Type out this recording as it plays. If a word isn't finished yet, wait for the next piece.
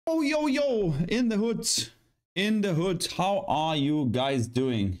Oh, yo, yo, in the hood. In the hood. How are you guys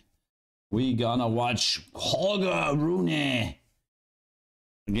doing? We gonna watch Holger Rune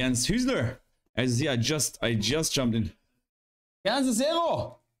against HUESLER. As you see, I just jumped in. Kansas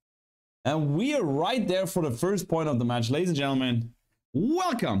 0. And we are right there for the first point of the match. Ladies and gentlemen,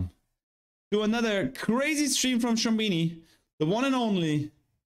 welcome to another crazy stream from Shambini. The one and only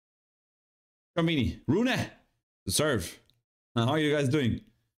Shambini. Rune, the serve. How are you guys doing?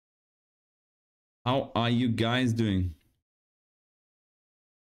 How are you guys doing?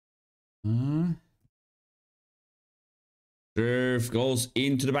 Serve goes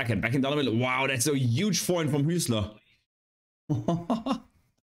into the backhand. Backhand down the middle. Wow, that's a huge point from HUESLER.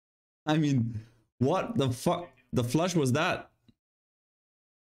 I mean, what the fuck? The flush was that?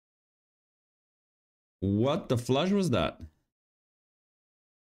 What the flush was that?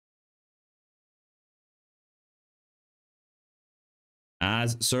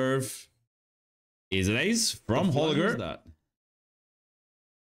 As serve is an ace from Holger. That.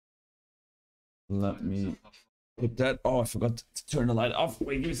 Let me put that. Oh, I forgot to turn the light off.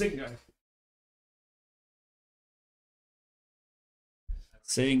 Wait, give me a second, guys.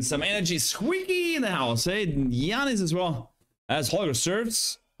 Seeing some energy squeaky in the house. Hey, Giannis as well. As Holger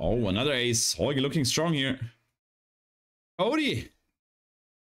serves. Oh, another ace. Holger looking strong here. Cody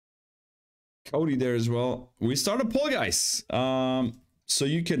there as well. We start a poll, guys. So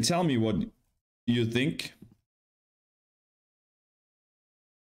you can tell me what you think.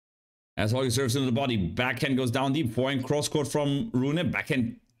 As Holger serves into the body, backhand goes down deep. Forehand cross court from Rune.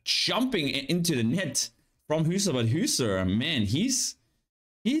 Backhand jumping into the net from HUESLER. But HUESLER, man,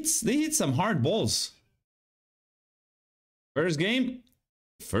 they hit some hard balls. First game,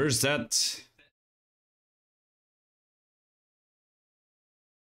 first set.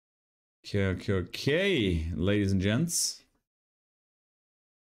 Okay, ladies and gents.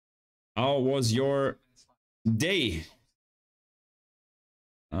 How was your day?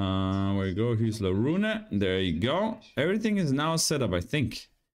 Where you go, HUESLER Rune. There you go. Everything is now set up, I think.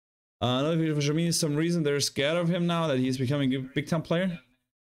 For Shambini, some reason they're scared of him now that he's becoming a big time player.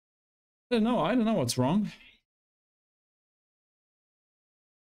 I don't know what's wrong.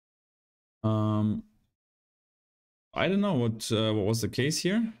 I don't know what was the case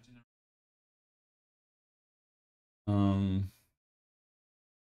here.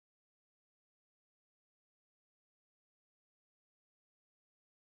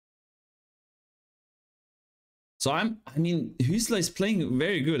 So I mean, HUESLER is playing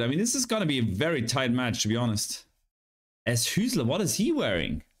very good. I mean, this is gonna be a very tight match, to be honest. As HUESLER, what is he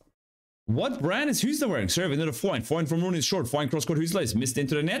wearing? What brand is HUESLER wearing? Serve into the forehand. Forehand from Rune is short. Forehand cross court. HUESLER is missed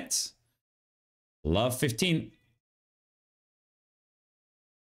into the net. Love 15.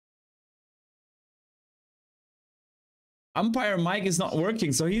 Umpire Mike is not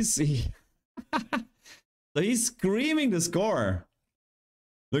working, so so he's screaming the score.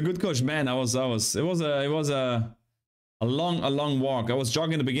 The good coach, man. It was a long walk. I was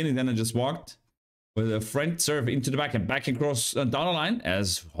jogging in the beginning, then I just walked with a front serve into the backhand cross down the line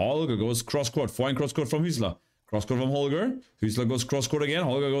as Holger goes cross court. Forehand cross court from HUESLER. Cross court from Holger. HUESLER goes cross court again.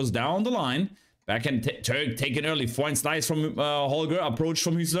 Holger goes down the line. Backhand taken early. Forehand slice from Holger. Approach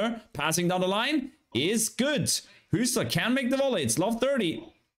from HUESLER. Passing down the line is good. HUESLER can make the volley. It's love 30.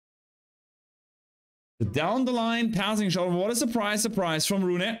 Down the line, passing shot. What a surprise from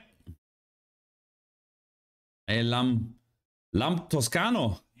Rune. A Lam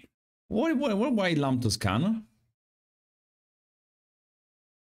Toscano. Why Lam Toscano?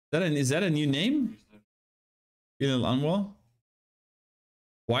 Is that a new name? Feeling unwell?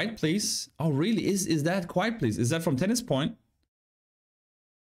 Quiet, please. Oh, really? Is that quiet, please? Is that from Tennis Point?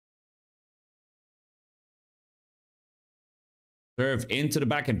 Serve into the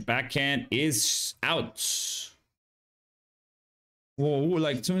backhand. Backhand is out. Whoa,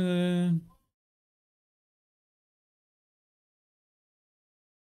 like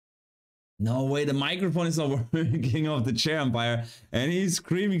no way, the microphone is not working off the chair umpire, and he's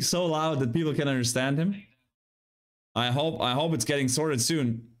screaming so loud that people can understand him. I hope it's getting sorted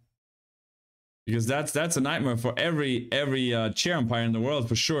soon, because that's a nightmare for every chair umpire in the world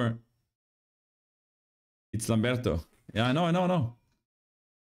for sure. It's Lamberto. Yeah, I know.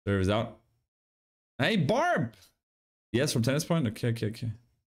 Serve is out. Hey, Barb! Yes, from Tennis Point? Okay.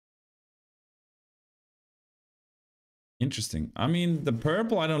 Interesting. I mean, the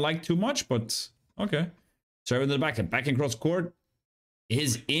purple I don't like too much, but okay. Serve into the backhand. Backhand cross court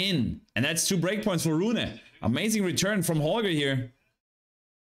is in. And that's 2 breakpoints for Rune. Amazing return from Holger here.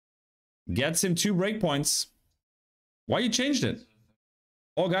 Gets him 2 breakpoints. Why you changed it?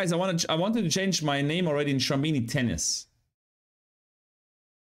 Oh, guys, I wanted to change my name already in Shambini Tennis.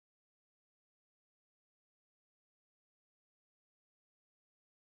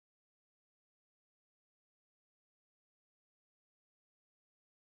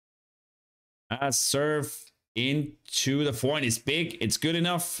 As serve into the forehand is big. It's good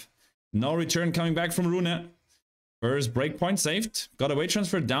enough. No return coming back from Rune. First breakpoint saved. Got a weight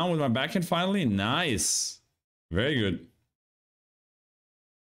transfer down with my backhand finally. Nice. Very good.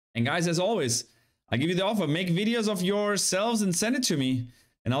 And guys, as always, I give you the offer. Make videos of yourselves and send it to me.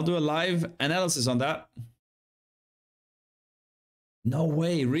 And I'll do a live analysis on that. No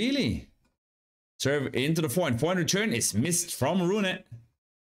way, really? Serve into the forehand. Forehand return is missed from Rune.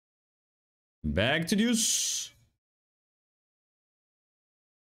 Back to deuce.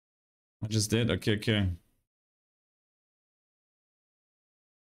 I just did. Okay, okay.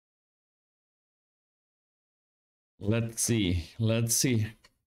 Let's see. Let's see.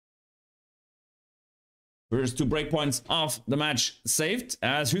 First two breakpoints of the match saved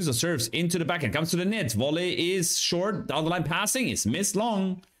as HUESLER serves into the backhand. Comes to the net. Volley is short. Down the line passing is missed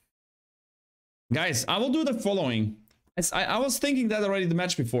long. Guys, I will do the following. I was thinking that already the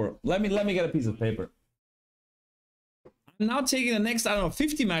match before. Let me get a piece of paper. I'm now taking the next, I don't know,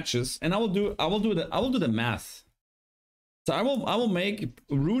 50 matches, and I will do the math. So I will make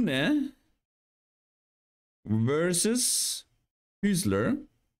Rune versus HUESLER.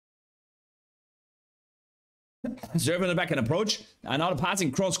 Serve in the backhand approach. And now the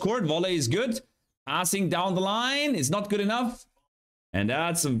passing cross court. Volley is good. Passing down the line is not good enough. And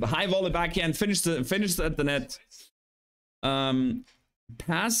that's a high volley backhand. Finished at the net.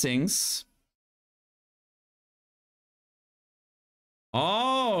 Passings.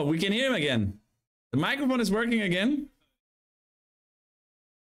 Oh, we can hear him again. The microphone is working again.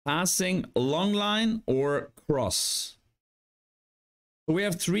 Passing long line or cross. So we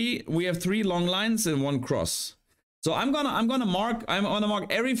have three long lines and one cross. So I'm gonna mark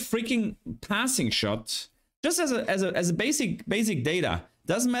every freaking passing shot just as a basic data.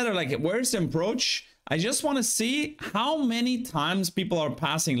 Doesn't matter like where's the approach. I just want to see how many times people are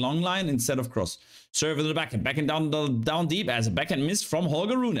passing long line instead of cross. Serve to the backhand, down deep as a backhand miss from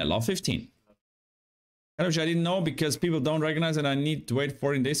Holger Rune, love 15. Which I didn't know because people don't recognize it. I need to wait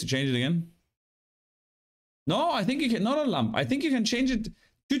 14 days to change it again. No, I think you can, not a lump. I think you can change it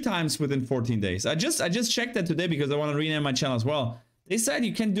 2 times within 14 days. I just checked that today because I want to rename my channel as well. They said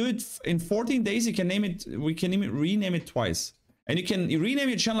you can do it in 14 days. You can name it, we can rename it twice. And you can rename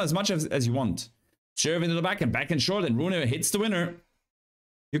your channel as much as you want. Serve into the backhand short, and Rune hits the winner.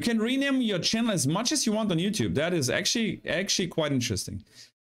 You can rename your channel as much as you want on YouTube. That is actually quite interesting.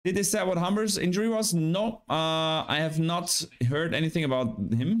 Did they say what Humber's injury was? No, I have not heard anything about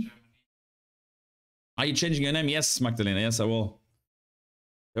him. Are you changing your name? Yes, Magdalena. Yes, I will.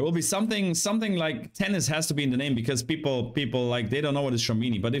 There will be something like tennis has to be in the name because people like they don't know what is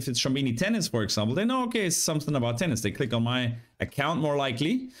Shombini. But if it's Shombini tennis, for example, they know okay, it's something about tennis. They click on my account more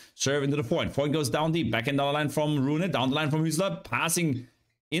likely. Serve into the forehand. Forehand goes down deep. Back in down the line from Rune. Down the line from HUESLER. Passing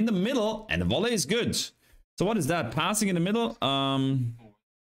in the middle, and the volley is good. So what is that? Passing in the middle. I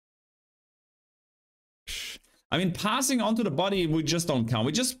mean, passing onto the body, we just don't count.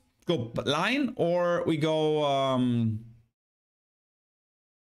 We just go line or we go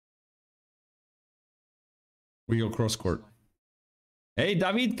cross court. Hey,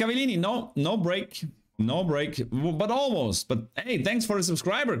 David Cavallini, no break, but almost. But hey, thanks for the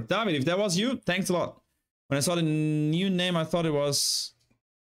subscriber, David. If that was you, thanks a lot. When I saw the new name, I thought it was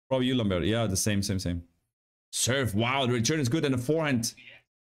probably you, Lambert. Yeah, the same. Serve, wow, the return is good, and the forehand.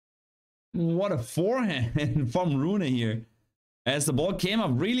 What a forehand from Rune here. As the ball came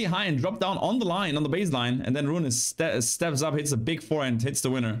up really high and dropped down on the line, on the baseline, and then Rune steps up, hits a big forehand, hits the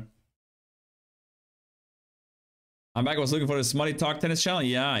winner. I'm back. I was looking for the Smutty Talk tennis channel.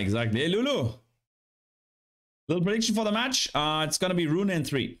 Yeah, exactly. Hey, Lulu. Little prediction for the match. It's going to be Rune in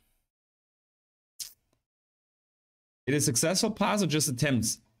 3. It is successful pass or just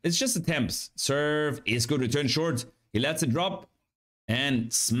attempts? It's just attempts. Serve is good. Return short. He lets it drop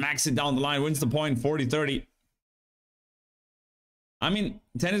and smacks it down the line. Wins the point 40-30. I mean,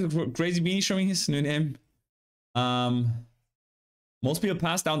 tennis crazy beanie showing his new name. Most people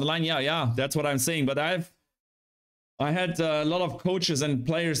pass down the line. Yeah. That's what I'm saying. But I had a lot of coaches and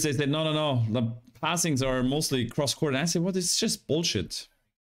players. They said, no. The passings are mostly cross court. And I said, what? It's just bullshit.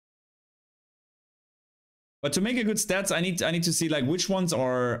 But to make a good stats, I need to see like which ones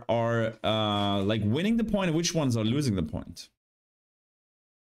are like winning the point and which ones are losing the point.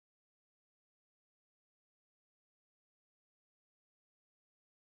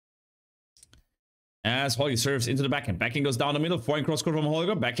 As Holger serves into the backhand. Backhand goes down the middle. Forehand cross court from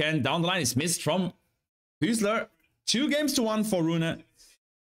Holger. Backhand down the line is missed from HUESLER. 2-1 for Rune.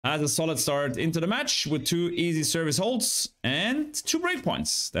 Has a solid start into the match with 2 easy service holds and 2 break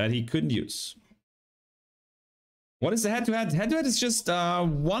points that he couldn't use. What is the head-to-head? Head-to-head is just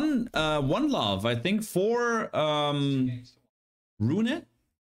one love, I think, for RUNE.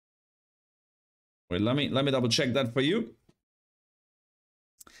 Wait, let me double check that for you.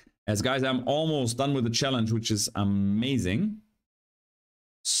 As guys, I'm almost done with the challenge, which is amazing.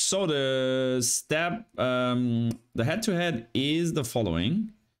 So the step, the head-to-head is the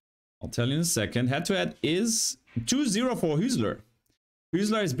following. I'll tell you in a second. Head-to-head is 2-0 for HUESLER.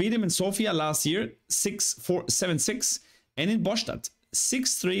 HUESLER has beat him in Sofia last year, 6-4, 7-6, and in Bostadt,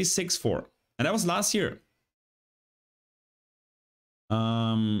 6-3, 6-4. And that was last year.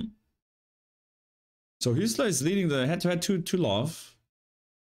 So HUESLER is leading the head-to-head to love.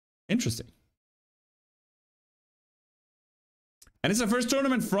 Interesting. And it's the first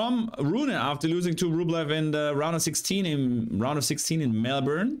tournament from RUNE after losing to Rublev in the round of 16 in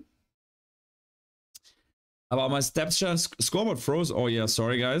Melbourne. About my steps scoreboard froze. Oh yeah,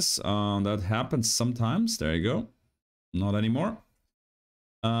 sorry guys. That happens sometimes. There you go. Not anymore.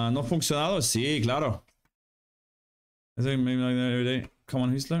 No funcionado. Sí, claro. I think maybe like that every day. Come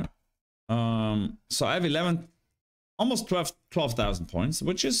on, HUESLER. So I have 11, almost 12,000 points,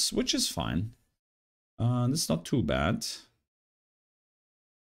 which is fine. This is not too bad.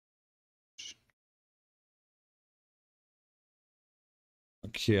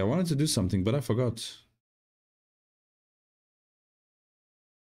 Okay, I wanted to do something, but I forgot.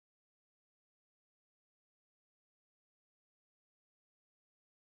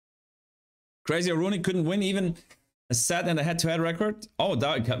 Crazy RUNE couldn't win even a set and a head-to-head record. Oh,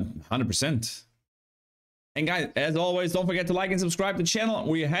 that 100%. And guys, as always, don't forget to like and subscribe to the channel.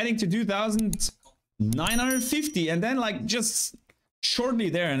 We're heading to 2,950, and then like just shortly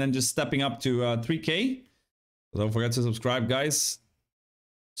there, and then just stepping up to 3K. So don't forget to subscribe, guys.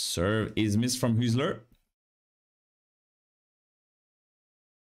 Serve is missed from HUESLER.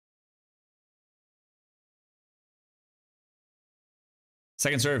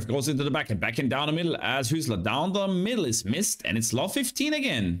 Second serve goes into the backhand down the middle as HUESLER down the middle is missed, and it's love 15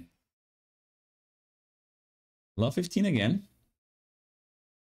 again. Love 15 again.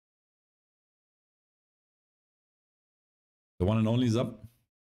 The one and only is up.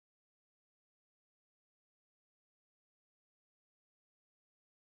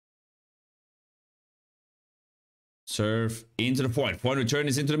 Serve into the point. Point return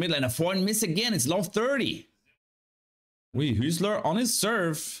is into the middle, and a point miss again. It's love 30. HUESLER on his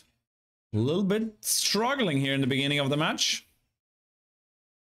serve. A little bit struggling here in the beginning of the match.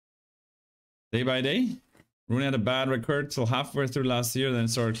 Day by day. RUNE had a bad record till halfway through last year, then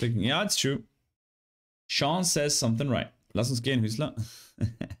started clicking. Yeah, it's true. Sean says something right. Lass uns gehen, HUESLER.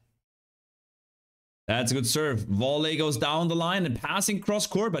 That's a good serve. Volley goes down the line and passing cross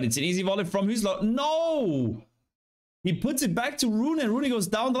court, but it's an easy volley from HUESLER. No! He puts it back to RUNE, and RUNE goes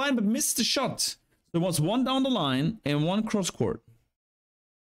down the line but misses the shot. There was one down the line and one cross court.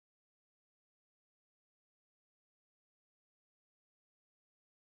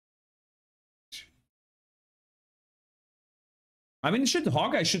 I mean,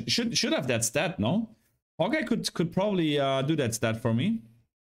 Hawkeye should have that stat, no? Hawkeye could probably do that stat for me.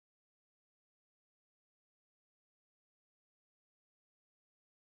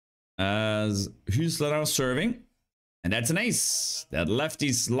 As HUESLER now serving, and that's an ace. That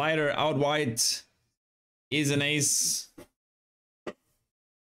lefty slider out wide is an ace.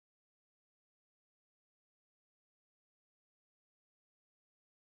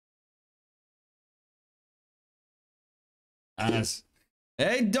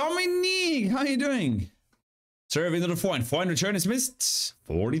 Hey Dominique, how you doing? Serve into the point. Point return is missed.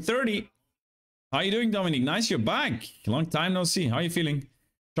 40-30. How you doing, Dominique? Nice, you're back. Long time no see. How you feeling?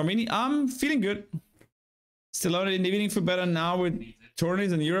 Dominique, I'm feeling good. Still out in the evening for better now with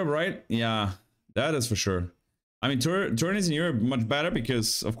tourneys in Europe, right? Yeah, that is for sure. I mean, tourneys in Europe much better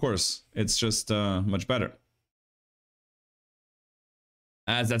because, of course, it's just much better.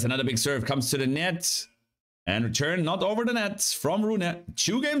 As that's another big serve, comes to the net. And return not over the net from RUNE.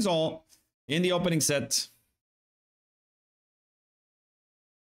 2 games all in the opening set.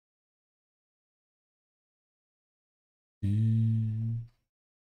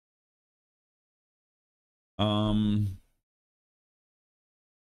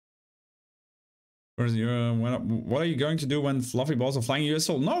 What are you going to do when fluffy balls are flying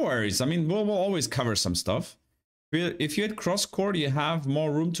USL? No worries. I mean, we'll always cover some stuff. If you hit cross court, you have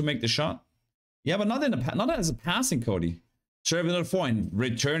more room to make the shot. Yeah, but not as a passing, Cody. Serve another point.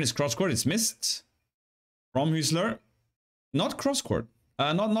 Return is cross court. It's missed from HUESLER. Not cross court.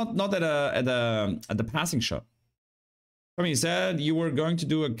 Not at the passing shot. I mean, you said you were going to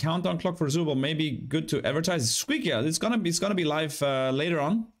do a countdown clock for Zubal. Maybe good to advertise. Squeak, yeah, it's gonna be live later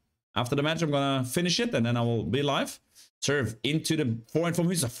on. After the match, I'm gonna finish it and then I will be live. Serve into the forehand from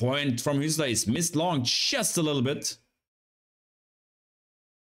Hüsler. Forehand from Hüsler is missed long just a little bit.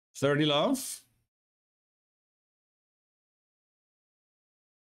 30 love.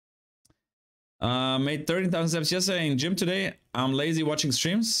 Made 13,000 steps yesterday in gym today. I'm lazy watching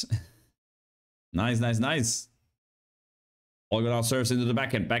streams. Nice, nice, nice. Olga now serves into the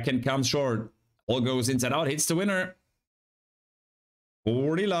backhand. Backhand comes short. Olga goes inside out, hits the winner.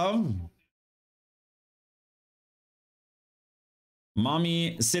 40 love.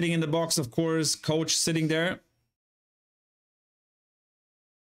 Mommy sitting in the box, of course. Coach sitting there.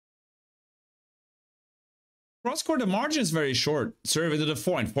 Cross court, the margin is very short. Serve into the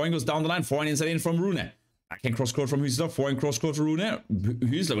forehand. Forehand goes down the line. Forehand inside in from RUNE. Backhand cross court from Hüsler. Forehand cross court for RUNE.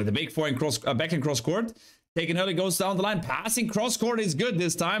 Hüsler with the big forehand cross, backhand cross court. Taking early, goes down the line. Passing cross court is good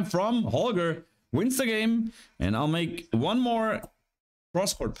this time from Holger. Wins the game. And I'll make one more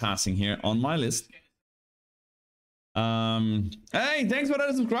cross court passing here on my list. Hey, thanks for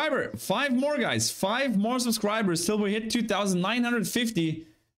that subscriber. 5 more, guys. 5 more subscribers till we hit 2,950.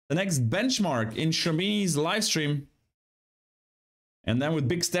 The next benchmark in Shermini's live stream. And then with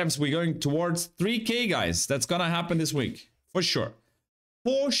big steps, we're going towards 3K, guys. That's gonna happen this week. For sure.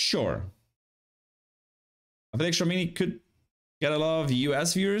 For sure. I feel like Shermini could get a lot of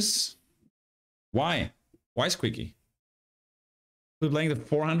US viewers. Why? Why Squeaky? Who's playing the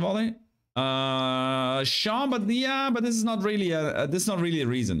forehand volley? Sean, but yeah, but this is not really a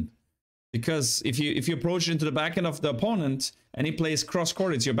reason. Because if you approach it into the backhand of the opponent and he plays cross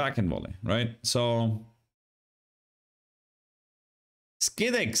court, it's your backhand volley, right? So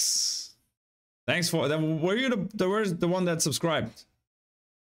Skidix, thanks for that. Were you the one that subscribed?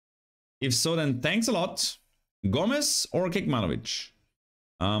 If so, then thanks a lot. Gomez or Kikmanovic?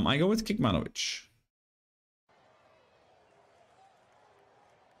 I go with Kikmanovic.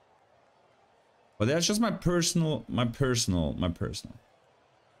 But that's just my personal. We're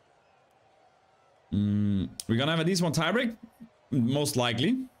gonna have a decent one tiebreak, most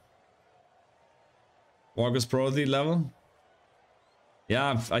likely. August Pro League level.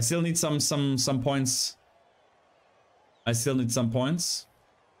 Yeah, I still need some points. I still need some points.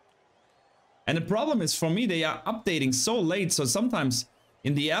 And the problem is for me, they are updating so late. So sometimes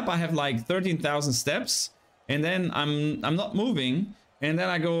in the app I have like 13,000 steps, and then I'm not moving, and then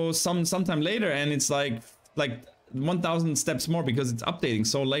I go sometime later, and it's like 1,000 steps more because it's updating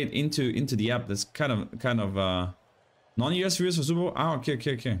so late into the app. That's kind of non-US viewers for Super Bowl. Ah,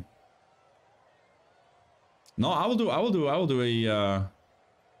 okay. No, I will do a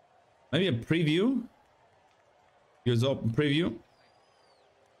maybe a preview. US Open preview.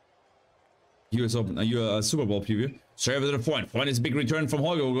 US Open, a Super Bowl preview. Serve to the point. Point is a big return from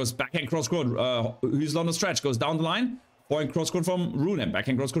Holger, who goes backhand cross court. Hüsler on the stretch, goes down the line. Point cross court from RUNE.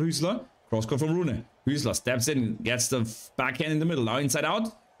 Backhand cross court Hüsler. Cross court from RUNE. Hüsler steps in, gets the backhand in the middle. Now inside out.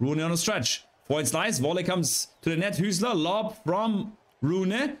 RUNE on the stretch. Point slice. Volley comes to the net. Hüsler. Lob from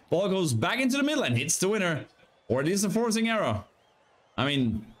RUNE. Ball goes back into the middle and hits the winner. Or it is a forcing error. I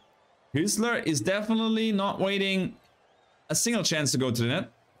mean, Hüsler is definitely not waiting a single chance to go to the net.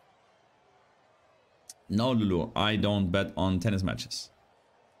 No, Lulu. I don't bet on tennis matches.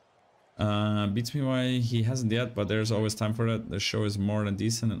 Beats me why he hasn't yet, but there's always time for that. The show is more than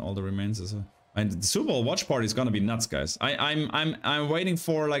decent and all the remains is and the Super Bowl watch party is gonna be nuts, guys. I'm waiting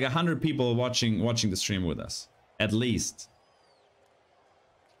for like 100 people watching the stream with us. At least.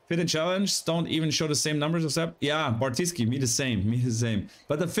 Fit and challenge don't even show the same numbers except yeah, Bartiski, me the same.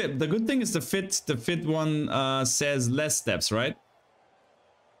 But the good thing is the fit one says less steps, right?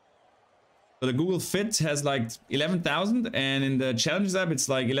 So the Google Fit has like 11,000, and in the challenges app it's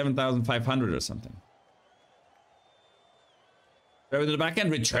like 11,500 or something. Over to the back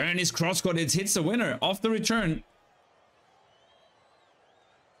end, return is cross court. It hits the winner off the return.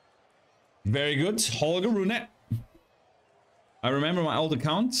 Very good, Holger Rune. I remember my old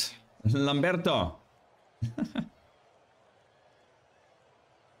account, Lamberto.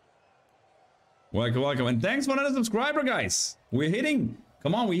 Welcome, and thanks for another subscriber, guys. We're hitting.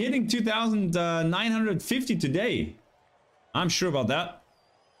 Come on, we're hitting 2,950 today. I'm sure about that.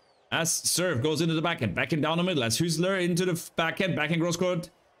 As serve goes into the backhand, backhand down the middle. As Hüsler into the backhand cross court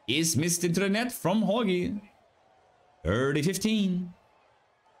is missed into the net from Holgi. 30-15.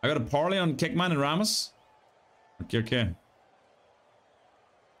 I got a parlay on Kekman and Ramos. Okay.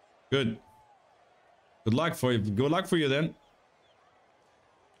 Good. Good luck for you. Good luck for you then.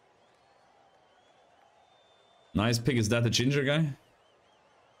 Nice pick. Is that the ginger guy?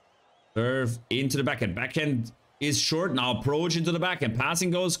 Serve into the backhand. Backhand is short. Now approach into the backhand. Passing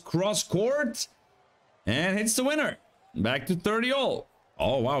goes cross court. And hits the winner. Back to 30 all.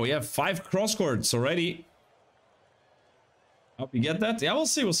 Oh, wow. We have 5 cross courts already. Hope you get that. Yeah, we'll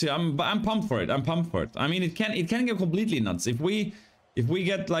see. We'll see. I'm pumped for it. I'm pumped for it. I mean, it can get completely nuts. If we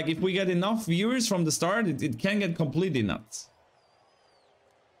get enough viewers from the start, it can get completely nuts.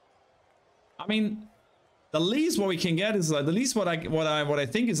 I mean, the least what we can get is like the least what I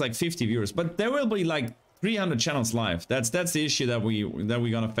think is like 50 viewers, but there will be like 300 channels live. That's the issue that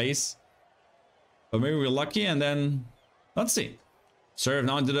we're gonna face. But maybe we're lucky, and then let's see. Serve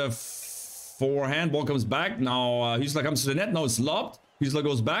now into the forehand. Ball comes back. Now Huesler comes to the net. Now it's lobbed. Huesler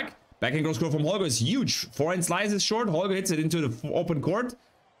goes back. Backhand cross court from Holger is huge. Forehand slice is short. Holger hits it into the open court.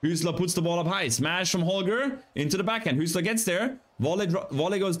 Huesler puts the ball up high. Smash from Holger into the backhand. Huesler gets there.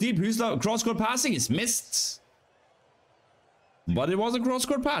 Volley goes deep. Huesler cross court passing is missed. But it was a cross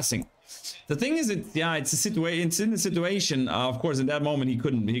court passing. The thing is, it's a situation. It's in the situation. Of course, in that moment he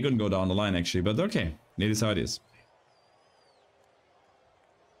couldn't go down the line actually. But okay, it is how it is.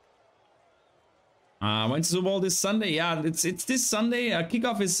 When's the Super Bowl this Sunday? Yeah, it's this Sunday.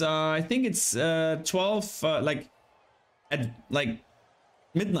 Kickoff is I think it's 12 like at like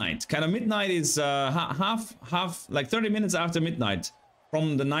midnight. Kind of midnight is half like 30 minutes after midnight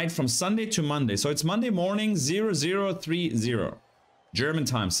from the night from Sunday to Monday. So it's Monday morning 0030 German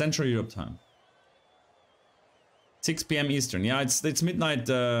time, Central Europe time. 6 p.m. Eastern. Yeah, it's midnight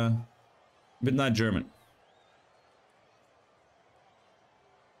midnight German.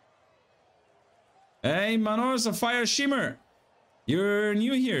 Hey, Manors of Fire Shimmer. You're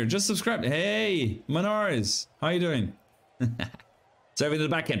new here. Just subscribe. Hey, Manors. How you doing? Serve into the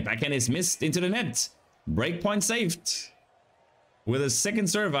backhand. Backhand is missed into the net. Breakpoint saved. With a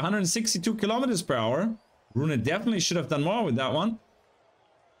second serve, 162 kilometers per hour. Rune definitely should have done more with that one.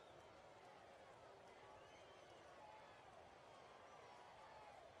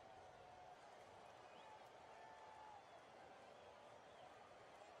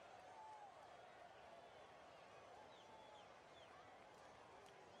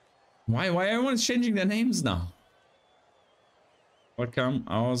 Why everyone's changing their names now? Welcome.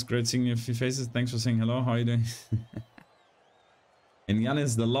 I was great seeing your faces. Thanks for saying hello. How are you doing? And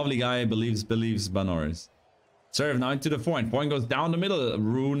Yanis, the lovely guy, believes Banoris. Serve now into the forehand. Forehand goes down the middle.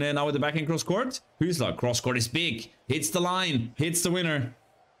 Rune now with the backhand cross court. Huesler, cross court is big. Hits the line. Hits the winner.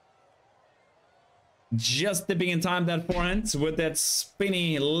 Just dipping in time that forehand with that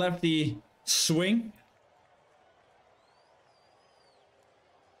spinny lefty swing.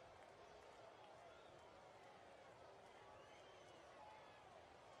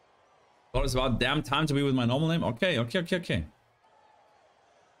 Thought it's about damn time to be with my normal name. Okay.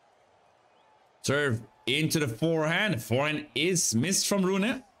 Serve into the forehand. Forehand is missed from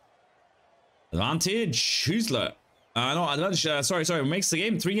Rune. Advantage. Huesler. No, advantage. Sorry. Makes the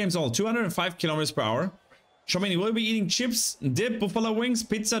game. 3 games all. 205 kilometers per hour. Shomini will be eating chips, dip, buffalo wings,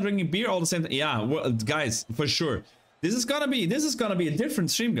 pizza, drinking beer, all the same. Yeah, well, guys, for sure. This is gonna be a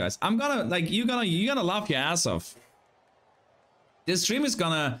different stream, guys. I'm gonna you're gonna laugh your ass off. This stream is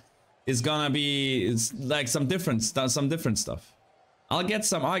gonna be like some different stuff. I'll get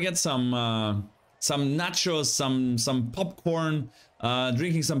some nachos, some popcorn,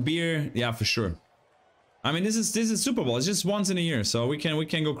 drinking some beer. Yeah, for sure. I mean, this is Super Bowl. It's just once in a year, so we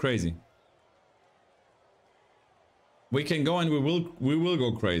can go crazy. We can go and we will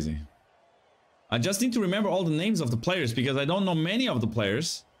go crazy. I just need to remember all the names of the players because I don't know many of the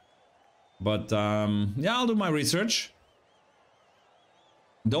players. But yeah, I'll do my research.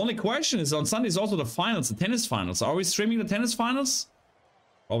 The only question is on Sunday is also the finals, the tennis finals. Are we streaming the tennis finals?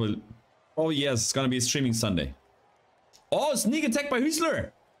 Probably. Oh yes, it's gonna be streaming Sunday. Oh, sneak attack by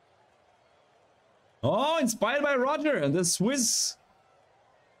Huesler. Oh, inspired by Roger and the Swiss.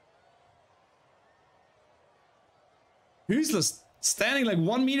 Huesler standing like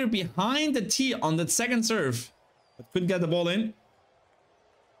 1 meter behind the tee on that second serve. But couldn't get the ball in.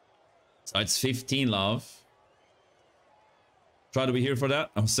 So it's 15, love. Try to be here for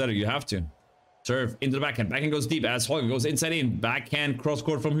that. Oh, Setter, you have to. Serve into the backhand. Backhand goes deep as Holger goes inside in. Backhand cross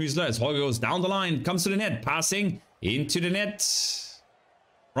court from Huesler as Holger goes down the line. Comes to the net. Passing into the net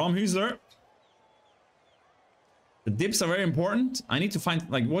from Huesler. The dips are very important. I need to find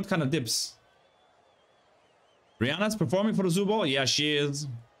like what kind of dips. Rihanna's performing for the Super Bowl? Yeah, she is.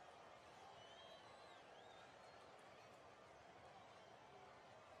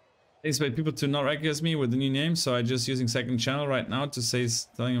 I expect people to not recognize me with the new name, so I'm just using second channel right now to say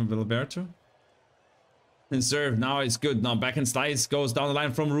telling him Alberto. And serve, now it's good. Now backhand slice goes down the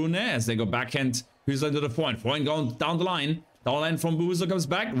line from Rune as they go backhand. Huesler to the forehand. Forehand going down the line. Down the line from Huesler comes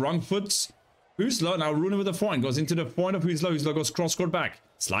back. Wrong foot. Huesler, now Rune with the forehand. Goes into the forehand of Huesler. Huesler goes cross court back.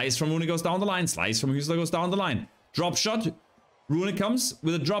 Slice from Rune goes down the line. Slice from Huesler goes down the line. Drop shot. RUNE comes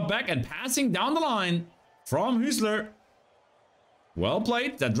with a drop back and passing down the line from HUESLER. Well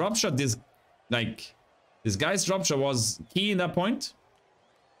played. That drop shot, this guy's drop shot was key in that point.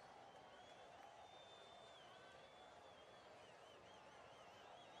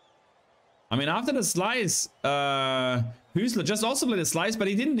 I mean, after the slice, HUESLER just also played a slice, but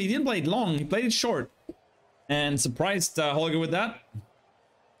he didn't play it long. He played it short, and surprised Holger with that.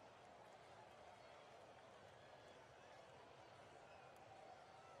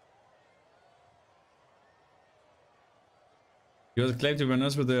 He was claimed to be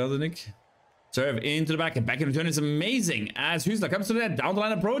honest with the other Nick. Serve into the back and back in return is amazing as HUESLER comes to that down the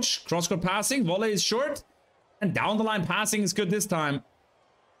line approach. Cross court passing, volley is short, and down the line passing is good this time.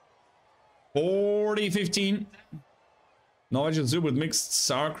 40-15. Norwegian soup with mixed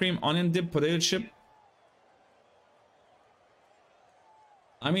sour cream, onion dip, potato chip.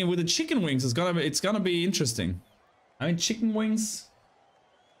 I mean, with the chicken wings, it's gonna be interesting. I mean, chicken wings.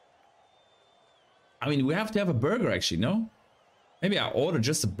 I mean, we have to have a burger actually, no? Maybe I order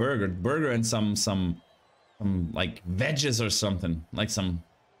just a burger and some like veggies or something, like some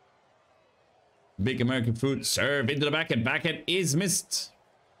big American food. Serve into the backhand is missed.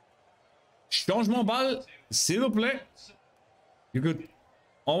 Changement ball, s'il vous plaît. You could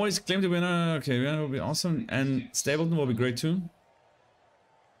always claim the winner. Okay, winner will be awesome, and Stapleton will be great too.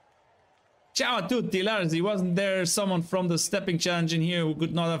 Ciao a tutti, Lars. He wasn't there someone from the stepping challenge in here who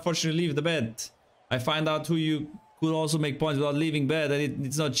could not unfortunately leave the bed. I find out who you could also make points without leaving bed, and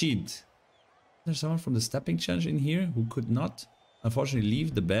it's not cheat. There's someone from the stepping challenge in here who could not unfortunately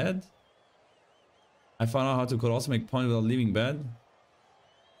leave the bed. I found out how to could also make points without leaving bed.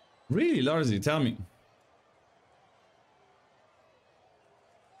 Really, Larsy, tell me.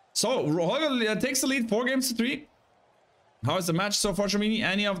 So Holger takes the lead 4-3. How is the match so far, Tramini?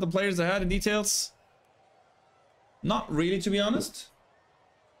 Any of the players ahead in details? Not really, to be honest.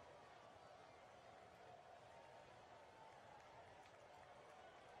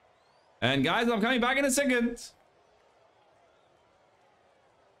 And guys, I'm coming back in a second.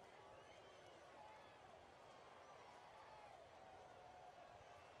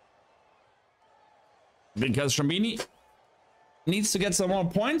 Because Shrambini needs to get some more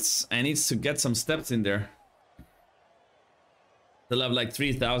points and needs to get some steps in there. They'll have like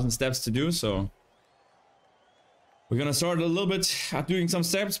 3,000 steps to do, so we're gonna start a little bit at doing some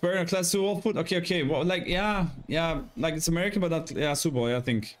steps. Burger class 2 all food. Okay. Well, like yeah, like it's American, but not Subo. I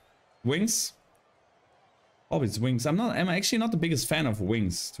think wings. Oh, it's wings. I'm actually not the biggest fan of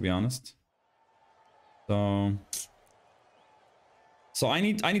wings, to be honest. So I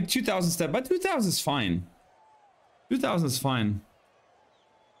need 2,000 steps, but 2,000 is fine. 2,000 is fine.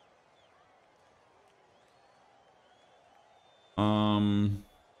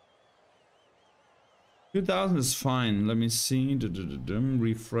 2,000 is fine. Let me see.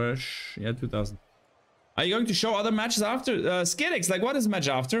 Refresh. Yeah, 2,000. Are you going to show other matches after? Skidix, like what is match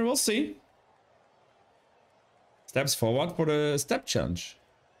after? We'll see. Steps forward for the step challenge.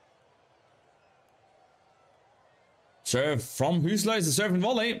 Serve from HUESLER is a serve and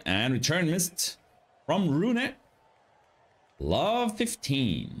volley, and return missed from RUNE. Love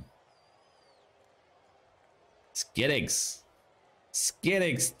 15. Skidix.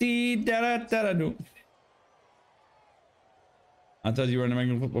 Dee-da-da-da-da-do. I thought you were an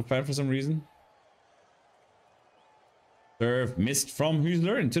American football fan for some reason. Serve missed from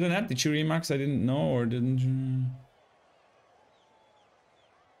HUESLER into the net. Did you remarks? I didn't know, or didn't you?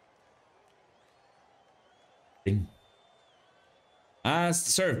 Ding. As the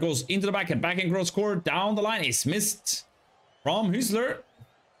serve goes into the backhand cross court down the line is missed from HUESLER.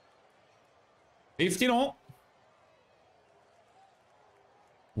 15-all.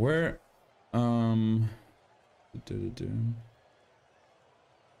 Where I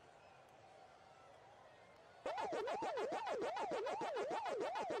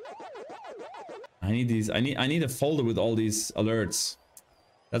need these. I need a folder with all these alerts.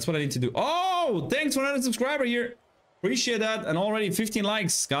 That's what I need to do. Oh, thanks for another subscriber here. Appreciate that. And already 15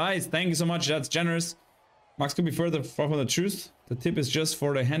 likes, guys. Thank you so much. That's generous. Max could be further from the truth. The tip is just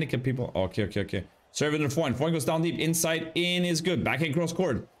for the handicapped people. Okay. Serve in the point. Point goes down deep. Inside in is good. Backhand cross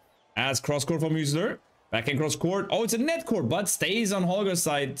court. As cross court from HUESLER. Backhand cross court. Oh, it's a net court, but stays on Holger's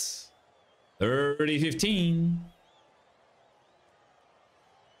side. 30-15.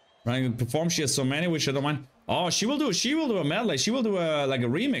 Running the perform. She has so many, which I don't mind. Oh, she will do a medley. She will do like a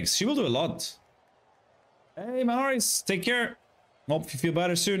remix. She will do a lot. Hey, Manoris, take care. Hope you feel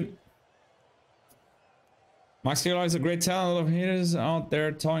better soon. Max Taylor is a great talent. A lot of haters out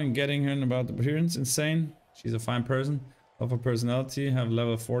there talking, getting her about the appearance. Insane. She's a fine person. Love her personality. Have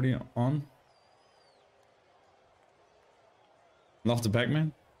level 40 on. Love the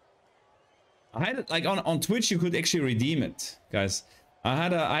Pac-Man. I had it like on Twitch. You could actually redeem it, guys. I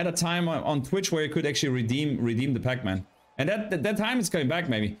had a time on Twitch where you could actually redeem the Pac-Man, and that time is coming back.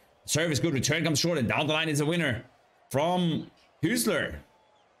 Maybe service good, return comes short, and down the line is a winner from HUESLER.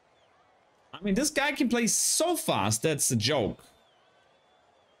 I mean, this guy can play so fast. That's a joke.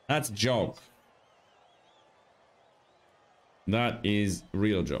 That's a joke. That is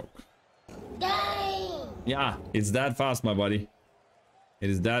real joke. Yeah, it's that fast, my buddy. It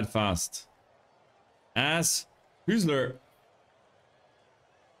is that fast. As HUESLER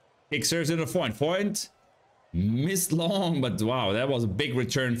kick serves into the point. Missed long, but wow, that was a big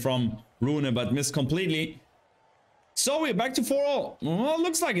return from RUNE, but missed completely. So we're back to 4-all. Well,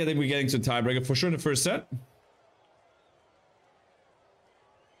 looks like I think we're getting to a tiebreaker for sure in the first set.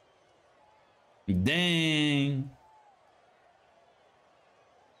 Dang.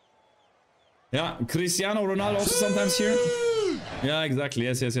 Yeah, Cristiano Ronaldo also sometimes here. Yeah, exactly.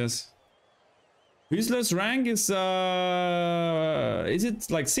 Yes, yes, yes. HUESLER's rank is it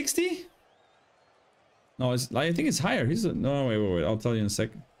like 60? No, it's I think it's higher. No, wait. I'll tell you in a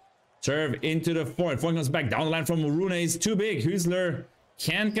second. Serve into the point. Point comes back down the line from RUNE. Is too big. HUESLER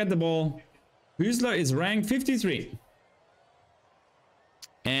can't get the ball. HUESLER is ranked 53.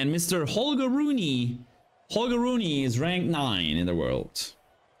 And Mr. Holger Rune is ranked 9 in the world.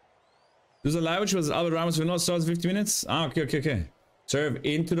 There's a live which was Albert Ramos will not start 50 minutes. Ah, okay. Serve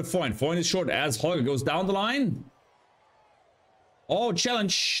into the point. Point is short as Holger goes down the line. Oh,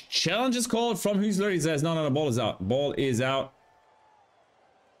 challenge. Challenge is called from HUESLER. He says, no, the ball is out. Ball is out.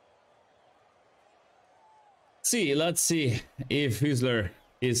 Let's see if HUESLER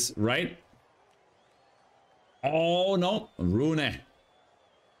is right. Oh, no. RUNE.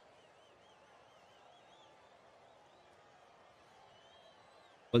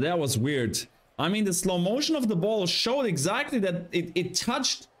 But that was weird. I mean, the slow motion of the ball showed exactly that it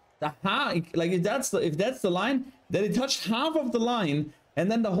touched the half. Like if that's the line, that it touched half of the line, and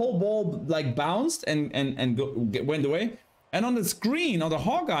then the whole ball like bounced and went away. And on the screen, on the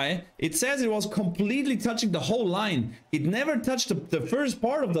Hawkeye, it says it was completely touching the whole line. It never touched the first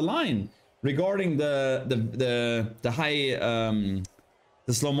part of the line. Regarding the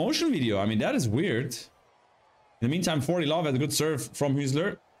slow motion video, I mean that is weird. In the meantime, 40 Love has a good serve from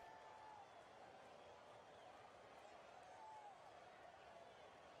HUESLER.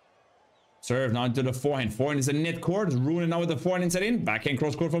 Serve now into the forehand. Forehand is a net court. RUNE now with the forehand inside in. Backhand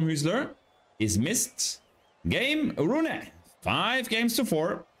cross court from HUESLER is missed. Game RUNE. 5 games to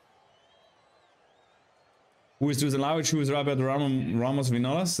 4. Who is Dusan Who is Robert Ramos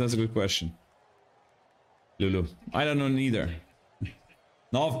Vinolas? That's a good question. Lulu. I don't know neither.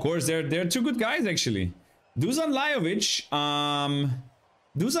 No, of course, they're two good guys actually. Dusan Lajovic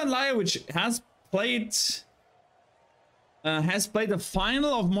has played the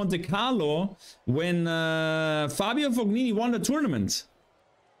final of Monte Carlo when Fabio Fognini won the tournament.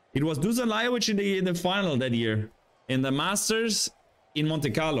 It was Dusan Lajovic in the final that year in the Masters in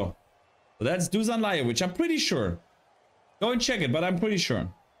Monte Carlo. So that's Dusan Lajovic, I'm pretty sure. Go and check it, but I'm pretty sure.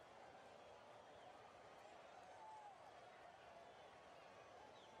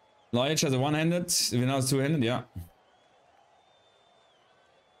 Lajovic has a one-handed, now it's two-handed, yeah.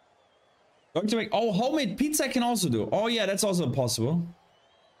 Going to make, oh, homemade pizza I can also do. Oh yeah, that's also possible.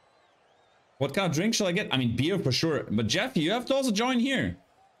 What kind of drink shall I get? I mean, beer for sure. But Jeffy, you have to also join here.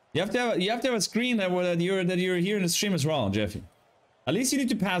 You have to have a screen that you're here in the stream as well, Jeffy. At least you need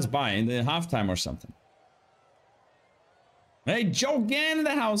to pass by in the halftime or something. Hey, Joe Gann in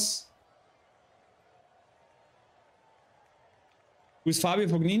the house. Who's Fabio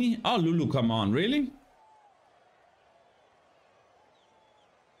Fognini? Oh, Lulu, come on, really?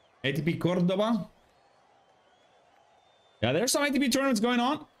 ATP Cordoba. Yeah, there's some ATP tournaments going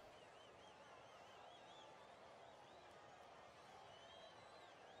on.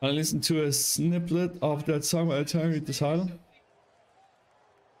 I listened to a snippet of that song by the time I read the title.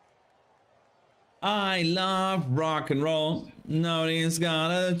 I love rock and roll. Nobody's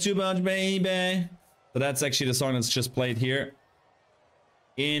got a too much, baby. So that's actually the song that's just played here.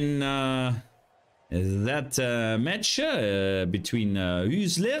 In that match between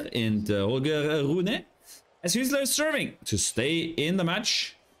HUESLER and Holger Rune. As HUESLER is serving to stay in the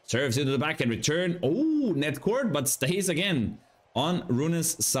match. Serves into the back and return. Oh, net court, but stays again on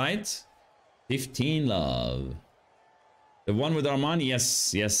Rune's side. 15 Love. The one with Armani,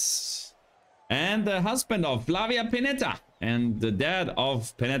 yes. And the husband of Flavia Pennetta. And the dad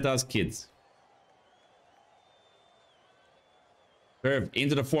of Pennetta's kids. Serve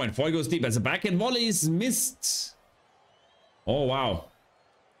into the forehand. Forehand goes deep as the backhand volley is missed. Oh, wow.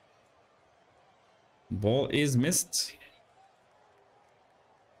 Ball is missed.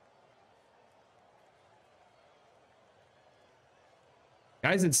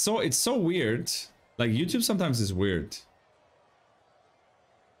 Guys, it's so weird. Like YouTube sometimes is weird.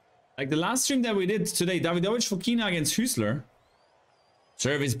 Like the last stream that we did today, Davidovich Fokina against HUESLER.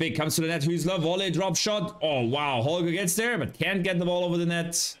 Service big, comes to the net, HUESLER, volley, drop shot. Oh wow, Holger gets there, but can't get the ball over the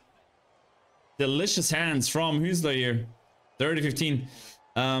net. Delicious hands from HUESLER here. 30-15.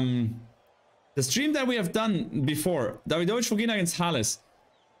 The stream that we have done before, Davidovich Fokina against Halles.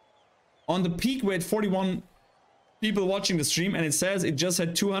 On the peak, we had 41 people watching the stream, and it says it just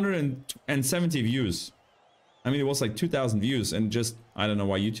had 270 views. I mean, it was like 2,000 views, and just, I don't know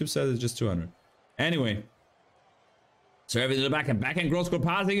why YouTube says it's just 200. Anyway. Serve it to the backhand. Backhand cross-court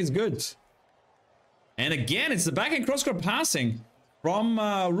passing is good. And again, it's the backhand cross-court passing from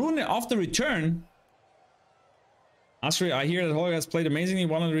RUNE off the return. Astrid, I hear that Holger has played amazingly.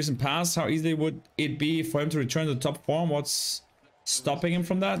 One of the recent past. How easy would it be for him to return to top form? What's stopping him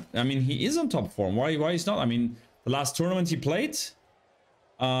from that? I mean, he is on top form. Why he's not? I mean, the last tournament he played,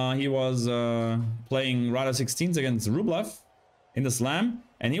 he was playing Rada 16s against Rublev in the slam,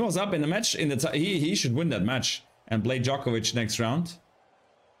 and he was up in the match. He should win that match and play Djokovic next round.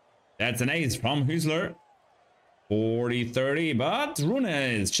 That's an ace from HUESLER. 40-30, but RUNE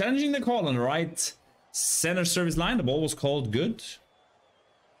is challenging the call on the right center service line. The ball was called good.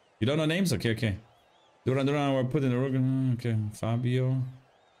 You don't know names? Okay. Duran, we're putting the Rugen. Okay, Fabio.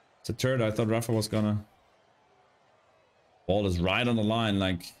 It's a third. I thought Rafa was gonna. Ball is right on the line,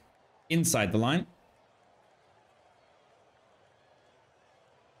 like inside the line.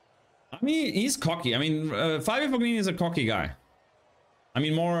 I mean, he's cocky. I mean, Fabio Fognini is a cocky guy. I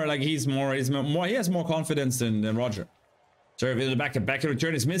mean, more like he has more confidence than Roger. Serve into the back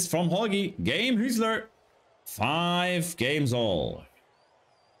return is missed from Holgi. Game HUESLER. 5 games all.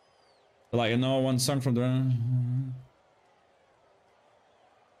 Like, I know one song from the...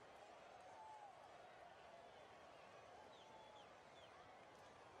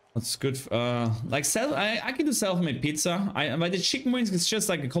 That's good. Like I can do self-made pizza. But the chicken wings is just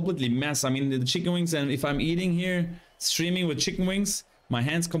like a completely mess. I mean, the chicken wings, and if I'm eating here, streaming with chicken wings, my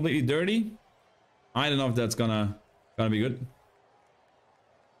hands completely dirty. I don't know if that's gonna be good.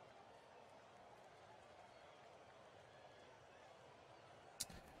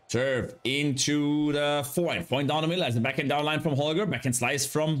 Serve into the forehand. Point down the middle as the backhand down line from Holger. Backhand slice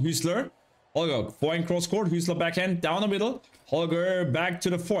from HUESLER. Holger, forehand cross court. HUESLER backhand down the middle. Holger back to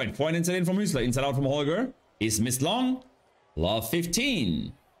the forehand. Forehand inside in from HUESLER. Inside out from Holger. Is missed long. Love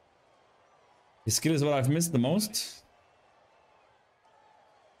 15. His skill is what I've missed the most.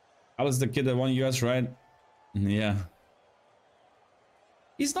 I was the kid that won US, right? Yeah.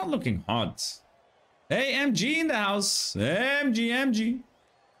 He's not looking hot. Hey, MG in the house. MG.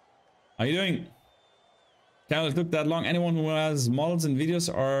 How you doing? Can't let it look that long. Anyone who has models and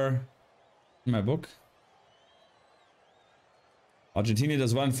videos are in my book. Argentina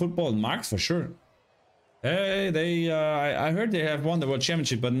does well in football. Marks for sure. Hey, they I heard they have won the world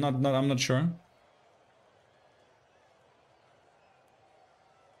championship, but I'm not sure.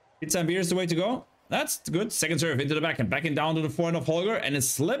 Pizza and beer is the way to go. That's good. Second serve into the backhand. Backhand down to the forehand of Holger, and a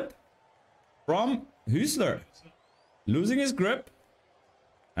slip from HUESLER. Losing his grip.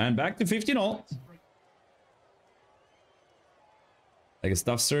 And back to 15-all. Like a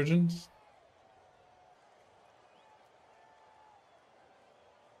stuffed surgeon.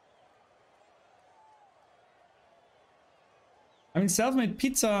 I mean, self-made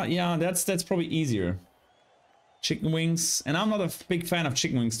pizza, yeah, that's probably easier. Chicken wings, and I'm not a big fan of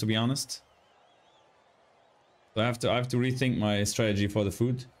chicken wings, to be honest. So I have to rethink my strategy for the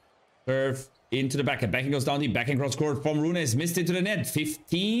food. Serve into the backhand. Backhand goes down deep. Backhand cross court from RUNE is missed into the net.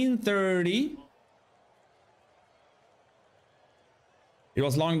 15-30. It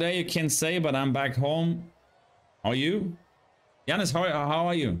was a long day, you can say, but I'm back home. How are you? Yanis, how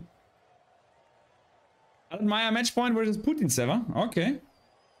are you? Maya match point versus Putin Seva. Okay.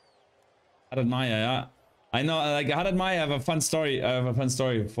 Maya, yeah. I know, like Maya, I have a fun story.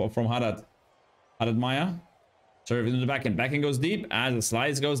 From Haddad Maya. Serve into the backhand. Backhand goes deep as the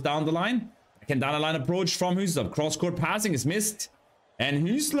slice goes down the line. Backhand down the line approach from HUESLER. Cross court passing is missed. And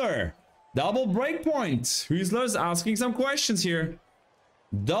HUESLER. Double break point. HUESLER's asking some questions here.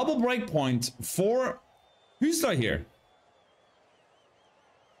 Double break point for HUESLER here.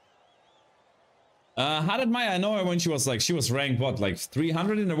 Haddad Maya, I know her when she was ranked what, like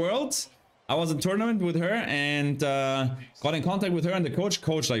 300 in the world. I was in a tournament with her and got in contact with her and the coach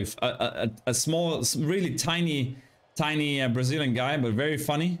like a small, really tiny Brazilian guy, but very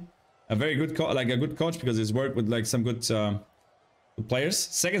funny. A very good good coach because he's worked with like some good players.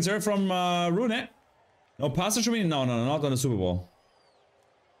 Second serve from RUNE. No passer to me. No, not on the Super Bowl.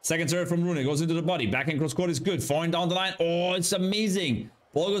 Second serve from Rune goes into the body. Backhand cross court is good. Falling down the line. Oh, it's amazing.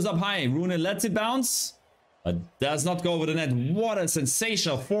 Ball goes up high. Rune lets it bounce, but does not go over the net. What a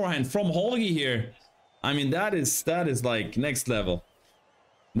sensational forehand from Holgi here. I mean, that is like next level.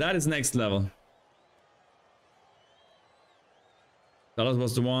 That is next level. Dallas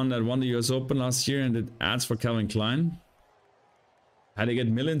was the one that won the US Open last year and did ads for Calvin Klein. How they get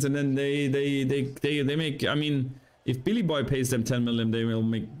millions and then they make, I mean, if Billy Boy pays them 10 million, they will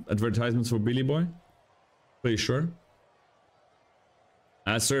make advertisements for Billy Boy. Pretty sure.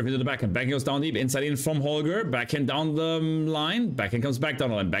 Serve into the backhand. Backhand goes down deep. Inside in from Holger. Backhand down the line. Backhand comes back down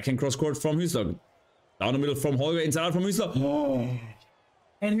the line. Backhand cross court from Huesler. Down the middle from Holger. Inside out from Huesler. Oh.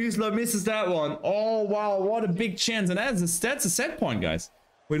 And Huesler misses that one. Oh, wow. What a big chance. And that's a set point, guys.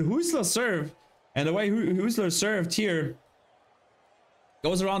 With Huesler serve and the way Huesler served here,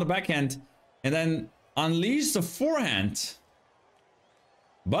 goes around the backhand and then unleashes the forehand.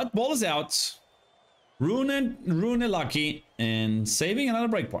 But ball is out. Rune lucky and saving another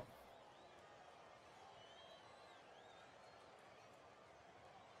break point.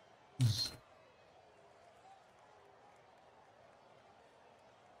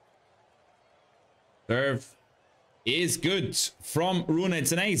 Serve is good from Rune.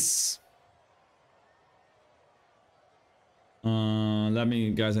 It's an ace. Let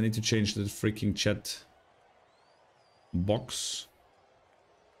me, guys, I need to change the freaking chat box.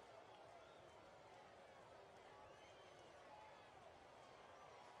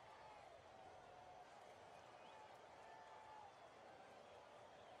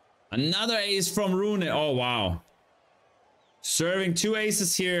 Another ace from Rune. Oh, wow. Serving 2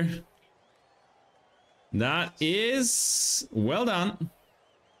 aces here. That is well done.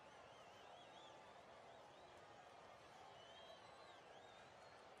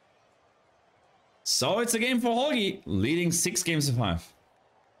 So it's a game for Holgi, leading 6 games to 5.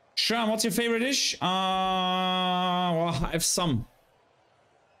 Sean, what's your favorite dish? Well, I have some.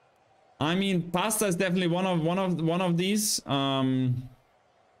 I mean, pasta is definitely one of these. I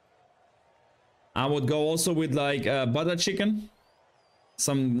would go also with like butter chicken,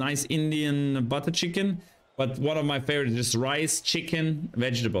 some nice Indian butter chicken. But one of my favorites is rice, chicken,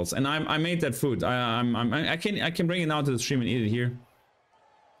 vegetables, and I made that food. I can bring it now to the stream and eat it here.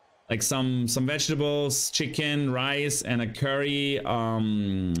 Like some vegetables, chicken, rice, and a curry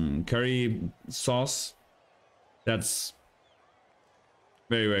sauce. That's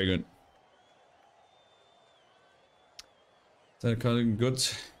very, very good. Is that good?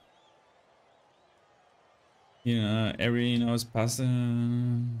 Yeah, every knows pasta. I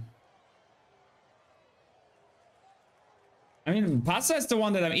mean, pasta is the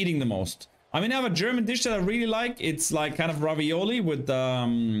one that I'm eating the most. I mean, I have a German dish that I really like. It's like kind of ravioli with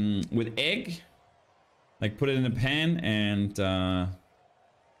egg. Like put it in a pan and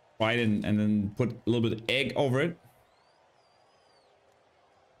fry it and then put a little bit of egg over it.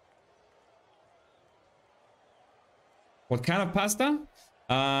 What kind of pasta?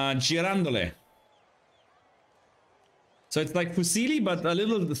 Girandole. So it's like fusilli, but a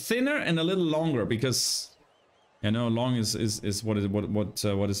little thinner and a little longer because, you know, long is what is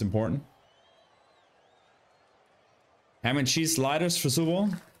important. Ham and cheese sliders for Super Bowl.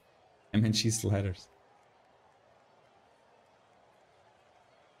 Ham and cheese sliders.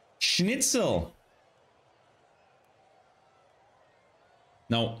 Schnitzel.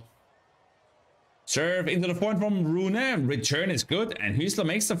 No. Serve into the forehand from Rune. Return is good, and Huesler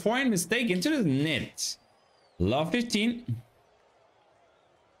makes the forehand mistake into the net. Love 15.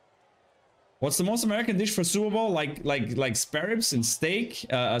 What's the most American dish for Super Bowl? Like spare ribs and steak,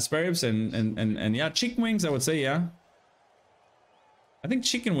 spare ribs and yeah, chicken wings. I would say, yeah. I think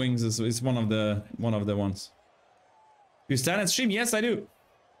chicken wings is one of the ones. You stand at stream? Yes, I do.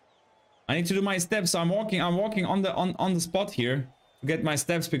 I need to do my steps. So I'm walking on the spot here to get my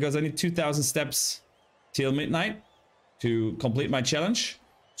steps because I need 2,000 steps till midnight to complete my challenge.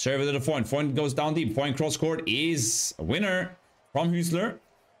 Serve to the forehand. Forehand goes down deep. Forehand cross court is a winner from Huesler.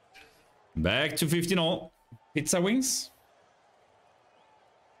 Back to 15-all. Pizza wings.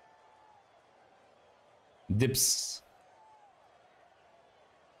 Dips.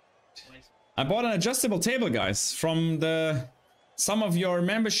 I bought an adjustable table, guys, from some of your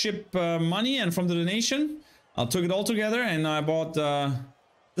membership money and from the donation. I took it all together and I bought the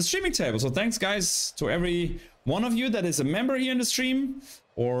streaming table. So thanks, guys, to every one of you that is a member here in the stream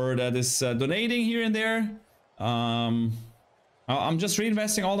or that is donating here and there. I'm just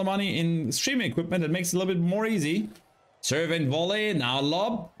reinvesting all the money in streaming equipment that makes it a little bit more easy. Serve and volley, now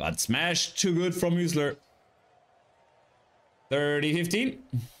lob, but smash too good from Huesler. 30-15.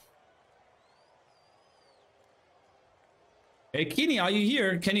 Hey, Kini, are you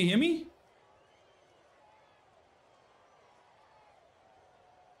here? Can you hear me?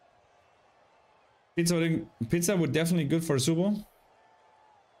 Pizza would definitely good for a Super Bowl.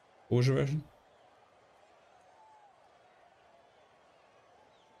 Orange version.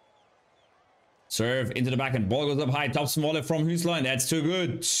 Serve into the backhand. Ball goes up high. Top smaller from HUESLER, and that's too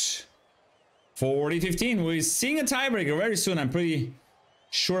good. 40-15. We're seeing a tiebreaker very soon. I'm pretty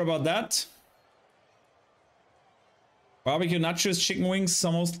sure about that. Barbecue nachos, chicken wings,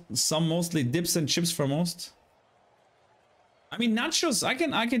 some mostly dips and chips for most. I mean nachos, I can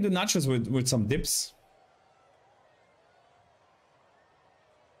do nachos with some dips.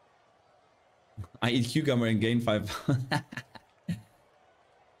 I eat cucumber and gain 5.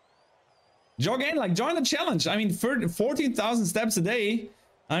 Jog in, like join the challenge. I mean 14,000 steps a day.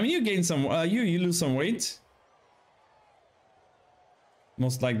 I mean you gain some you lose some weight.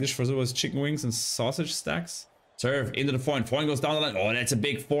 Most like dish for Super is chicken wings and sausage stacks. Serve into the forehand. Forehand goes down the line. Oh, that's a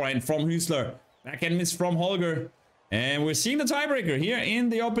big forehand from HUESLER. Backhand miss from Holger. And we're seeing the tiebreaker here in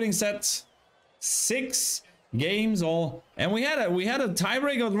the opening set. 6 games all. And we had a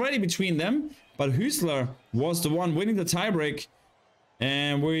tiebreak already between them. But HUESLER was the one winning the tiebreak.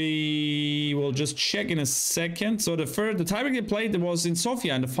 And we will just check in a second. So the tiebreak they played was in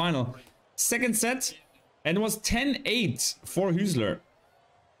Sofia in the final. Second set. And it was 10-8 for HUESLER.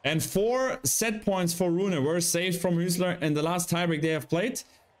 And 4 set points for RUNE were saved from HUESLER in the last tiebreak they have played.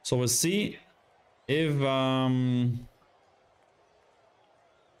 So we'll see if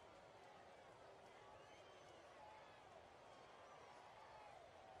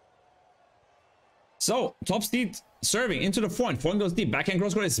so top seed serving into the forehand. Forehand goes deep. Backhand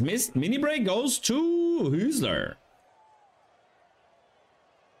cross court is missed. Mini break goes to HUESLER.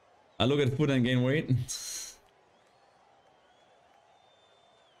 I look at food and gain weight.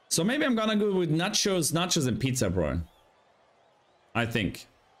 So maybe I'm gonna go with nachos and pizza, bro. I think.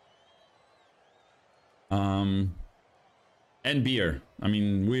 And beer. I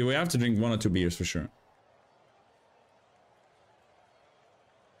mean, we have to drink 1 or 2 beers for sure.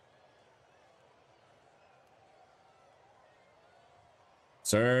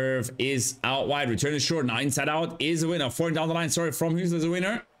 Serve is out wide. Return is short. Now inside out is a winner. 4 down the line. Sorry, from HUESLER is a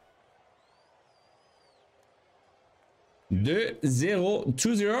winner. 2-0,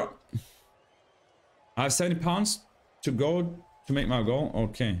 2-0. I have 70 pounds to go to make my goal.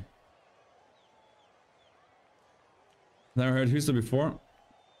 Okay. Never heard HUESLER before.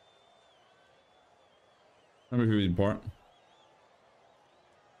 Never heard it before.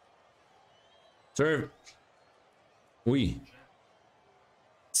 Serve. Oui.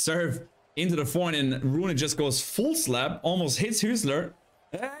 Serve into the forehand and RUNE just goes full slap. Almost hits HUESLER.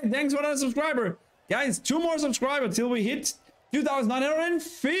 Hey, thanks for that subscriber. Guys, 2 more subscribers till we hit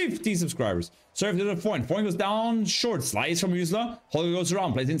 2,950 subscribers. Serve to the forehand. Forehand goes down short. Slice from HUESLER. Holger goes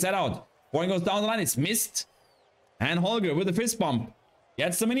around. Plays inside out. Forehand goes down the line. It's missed. And Holger with a fist bump.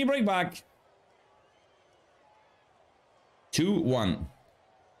 Gets the mini break back. 2-1.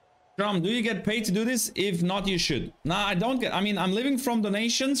 Drum, do you get paid to do this? If not, you should. Nah, I don't get. I mean, I'm living from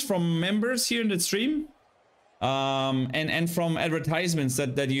donations from members here in the stream. And from advertisements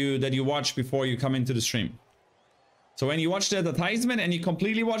that you watch before you come into the stream. So when you watch the advertisement and you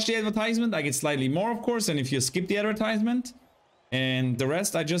completely watch the advertisement, I get slightly more, of course. And if you skip the advertisement and the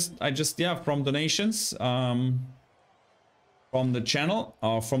rest, I just yeah, from donations, from the channel,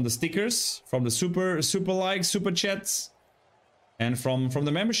 from the stickers, from the super likes, super chats, and from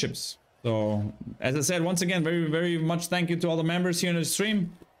the memberships. So as I said, once again, very much thank you to all the members here in the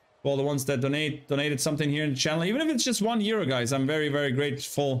stream. All the ones that donated something here in the channel, even if it's just €1, guys, I'm very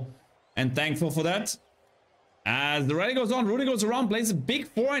grateful and thankful for that. As the rally goes on, RUNE goes around, plays a big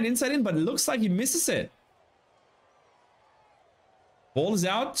forehand inside in, but it looks like he misses it. Ball is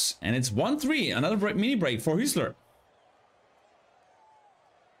out, and it's 1-3. Another mini break for HUESLER.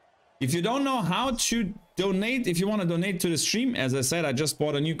 If you don't know how to donate, if you want to donate to the stream, as I said, I just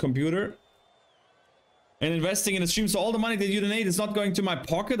bought a new computer. And investing in the stream, so all the money that you donate is not going to my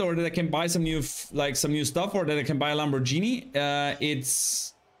pocket, or that I can buy some new stuff, or that I can buy a Lamborghini.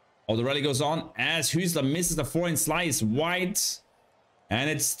 Oh, the rally goes on as HUESLER misses the forehand slice wide, and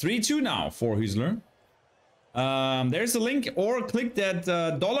it's 3-2 now for HUESLER. There's a link, or click that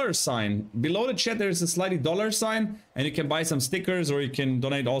dollar sign below the chat. There's a slightly dollar sign, and you can buy some stickers, or you can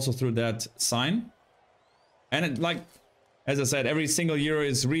donate also through that sign. And it, like, as I said, every single euro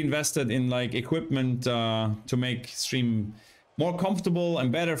is reinvested in like equipment to make stream more comfortable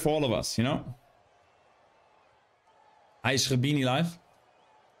and better for all of us, you know. Hi, Schrebini live.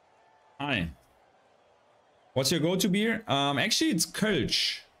 Hi. What's your go-to beer? Actually, it's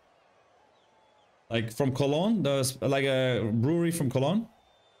Kölsch. Like from Cologne, there's like a brewery from Cologne.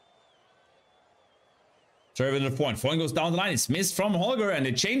 Serve into the point. Point goes down the line. It's missed from Holger, and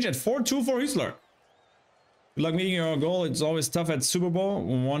they change at 4-2 for HUESLER. Good luck meeting your goal. It's always tough at Super Bowl.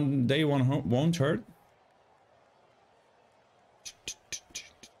 One day won't hurt.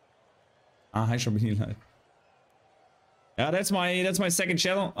 Ah, hi, Shabini. Yeah, that's my second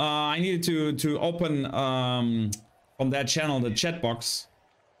channel. I needed to open from that channel the chat box.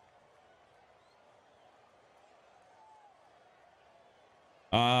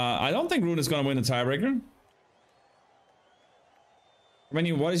 I don't think RUNE is gonna win the tiebreaker.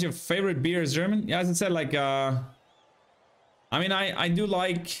 What is your favorite beer? Is German? Yeah, as I said, like I mean, I do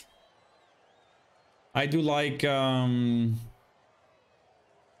like Kölsch.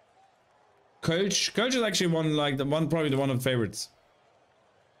 Kölsch is actually probably the one of the favorites.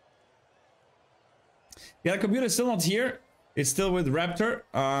 Yeah, the computer is still not here. It's still with Raptor,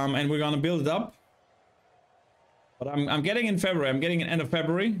 and we're gonna build it up. But I'm getting in February. I'm getting an end of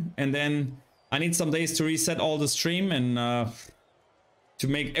February, and then I need some days to reset all the stream and to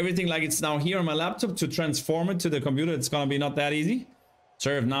make everything like it's now here on my laptop, to transform it to the computer. It's gonna be not that easy.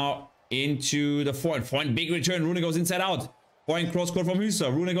 Serve now into the point. Point, big return. RUNE goes inside out. Point, cross court from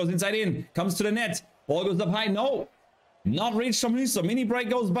HUESLER. RUNE goes inside in. Comes to the net. Ball goes up high. No. Not reached from HUESLER. Mini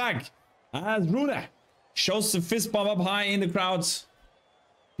break goes back. As RUNE shows the fist bump up high in the crowd.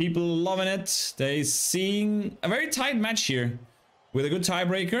 People loving it. They seeing a very tight match here with a good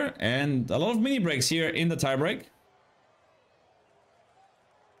tiebreaker and a lot of mini breaks here in the tiebreak.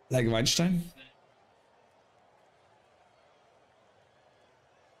 Like Weinstein.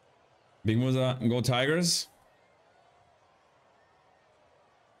 Big Musa, go Tigers.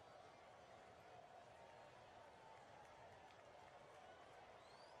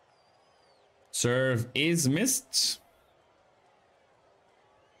 Serve is missed.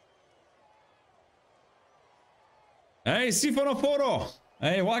 Hey, Sifonoforo.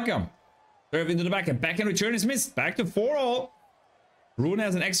 Hey, welcome. Serve into the backhand. Backhand return is missed. Back to 4-0. RUNE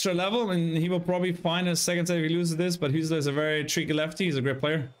has an extra level, and he will probably find a second set if he loses this, but HUESLER is a very tricky lefty. He's a great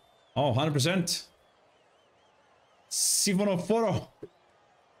player. Oh, 100%. Sifonoforo.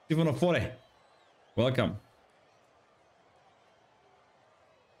 Sifonofore. Welcome.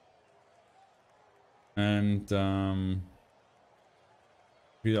 And, are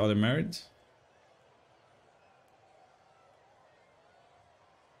they married?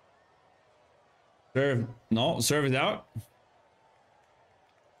 Serve. No, serve is out.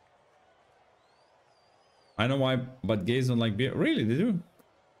 I know why, but gays don't like beer. Really, they do.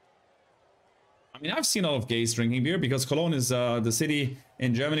 I mean, I've seen a lot of gays drinking beer because Cologne is the city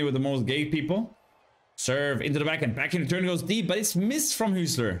in Germany with the most gay people. Serve into the backhand. Backhand return goes deep, but it's missed from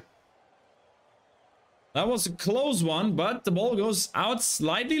HUESLER. That was a close one, but the ball goes out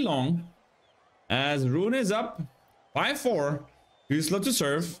slightly long as RUNE is up 5-4. HUESLER to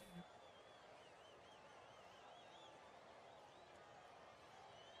serve.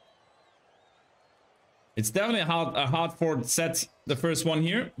 It's definitely a hard fought set, the first one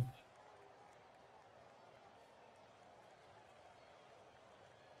here.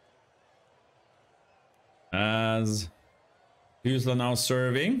 As HUESLER now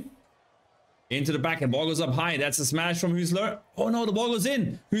serving. Into the backhand. Ball goes up high. That's a smash from HUESLER. Oh no, the ball goes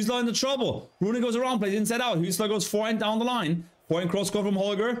in. HUESLER into trouble. RUNE goes around, plays inside out. HUESLER goes forehand down the line. Forehand cross court from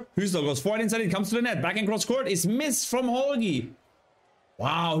Holger. HUESLER goes forehand inside. It comes to the net. Backhand cross court is missed from Holgi.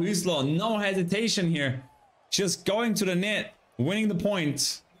 Wow, HUESLER, no hesitation here. Just going to the net, winning the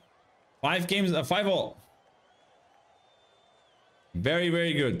point. 5 games, 5-all. Very,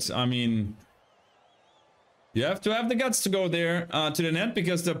 very good. I mean, you have to have the guts to go there to the net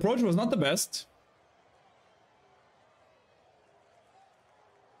because the approach was not the best.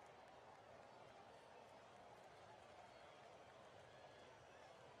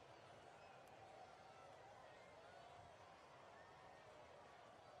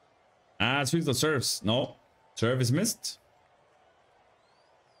 As HUESLER serves. No. Serve is missed.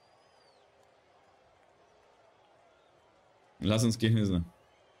 Lass uns gehen, HUESLER.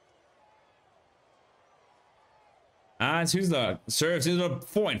 As HUESLER serves into the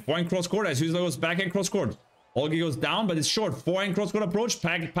point. Forehand cross court as HUESLER goes backhand cross court. Holgi goes down, but it's short. Forehand cross court approach.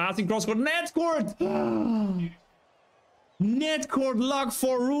 Passing cross court. Net court! Net court lock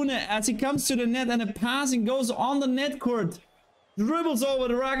for RUNE as he comes to the net and the passing goes on the net court. Dribbles over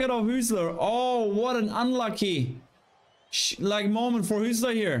the racket of HUESLER. Oh, what an unlucky moment for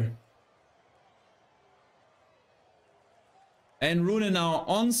HUESLER here. And RUNE now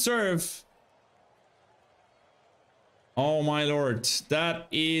on serve. Oh my lord, that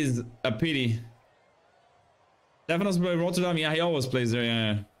is a pity. Stefanos plays Rotterdam. Yeah, he always plays there.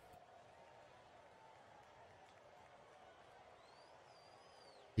 Yeah.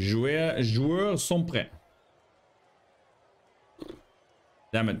 Joueurs sont prêts.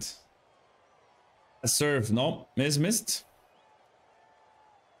 Damn it. A serve. No. Missed.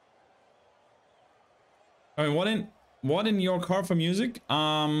 Alright, what in your car for music?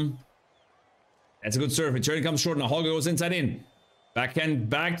 That's a good serve. Return comes short now. Holger goes inside in. Backhand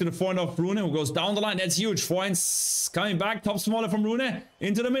back to the forehand of Rune, who goes down the line. That's huge. Forehand's coming back. Top smaller from Rune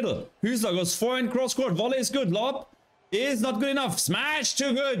into the middle. Huesler goes forehand cross court. Volley is good. Lob is not good enough. Smash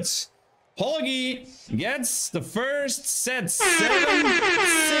too good. Holgi gets the first set.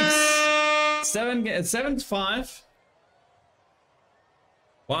 7-6. 7-5.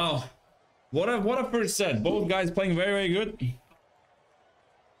 Wow. What a first set. Both guys playing very, very good.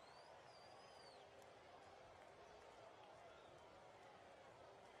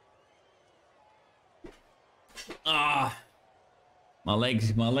 My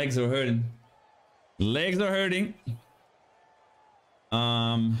legs are hurting. Legs are hurting.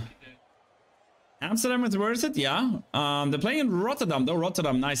 Amsterdam is worth it, yeah. They're playing in Rotterdam though.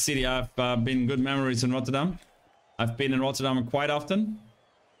 Rotterdam, nice city. I've been good memories in Rotterdam. I've been in Rotterdam quite often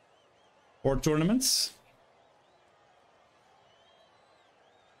for tournaments.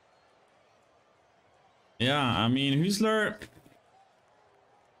 Yeah, I mean Huesler,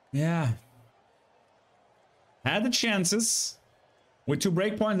 yeah, had the chances with 2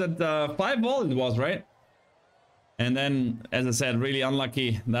 breakpoints at 5-ball it was, right? And then, as I said, really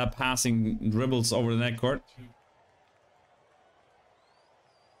unlucky that passing dribbles over the net court.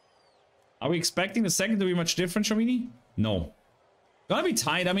 Are we expecting the second to be much different, Shamini? No. Gonna be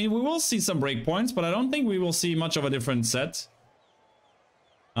tight. I mean, we will see some breakpoints, but I don't think we will see much of a different set.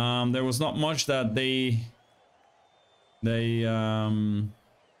 There was not much that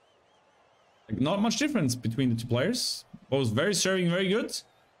not much difference between the two players. Both very serving, very good.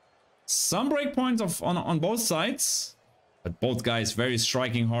 Some breakpoints on both sides, but both guys very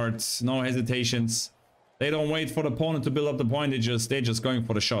striking hard, no hesitations. They don't wait for the opponent to build up the point. They're just going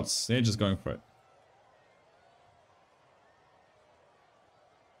for the shots. They're just going for it.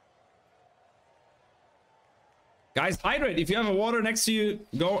 Guys, hydrate. If you have a water next to you,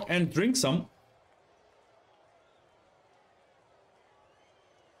 go and drink some.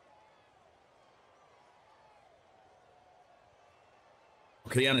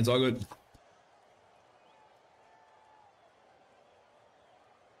 Okay, Jan, it's all good.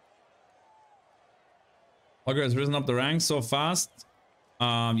 Holger has risen up the ranks so fast.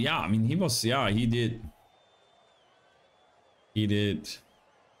 Yeah, I mean, he did. He did.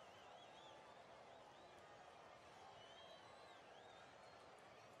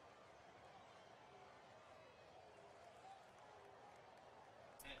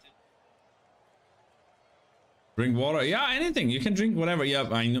 Drink water. Yeah, anything. You can drink whatever. Yeah,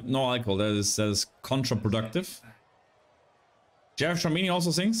 I know, no alcohol. That is counterproductive. Jeff Shamini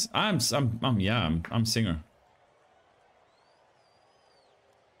also sings. I'm singer.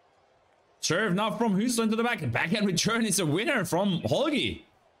 Serve now from Huesler into the back. Backhand return is a winner from Holgi,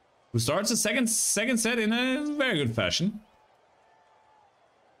 who starts the second set in a very good fashion.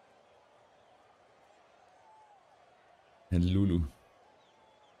 And Lulu.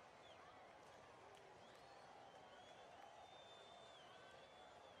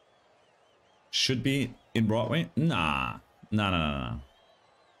 Should be in Broadway? Nah. Nah.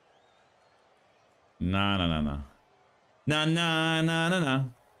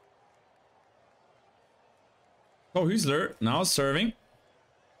 Oh, Huesler now serving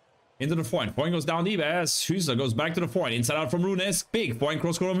into the point. Point goes down deep as Huesler goes back to the point. Inside out from Rune is big. Point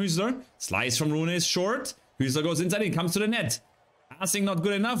cross court from Huesler. Slice from Rune is short. Huesler goes inside in, comes to the net. Passing not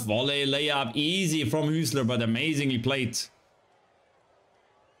good enough. Volley layup easy from Huesler, but amazingly played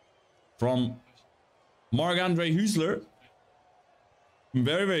from Marc-Andre Huesler.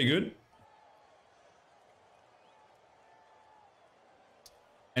 Very, very good.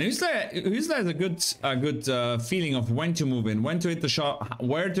 And Huesler has a good feeling of when to move in, when to hit the shot,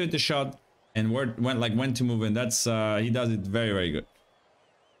 where to hit the shot, and when to move in. That's he does it very, very good.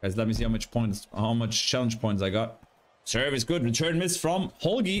 Guys, let me see how much challenge points I got. Serve is good. Return miss from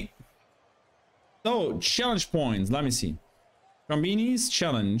Holgi. So challenge points. Let me see. Gambini's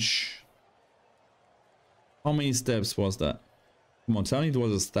challenge. How many steps was that? Come on, tell me it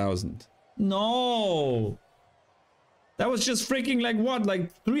was 1,000. No! That was just freaking like what?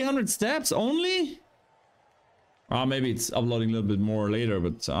 Like 300 steps only? Ah, maybe it's uploading a little bit more later,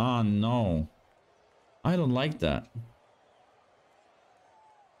 but no. I don't like that.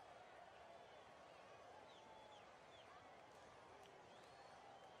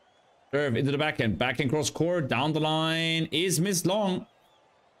 Serve into the backhand. Backhand cross court. Down the line. Is missed long.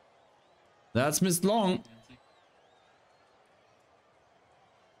 That's missed long.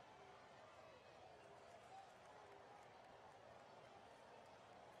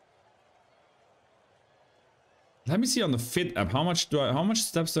 Let me see on the Fit app. How much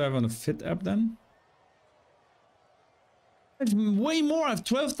steps do I have on the Fit app then? I have way more. I have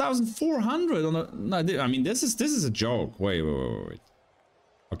 12,400 on the. No, I mean this is a joke. Wait.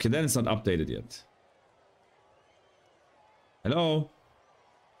 Okay, then it's not updated yet. Hello?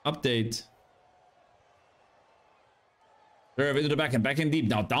 Update. Serve into the backhand, backhand deep.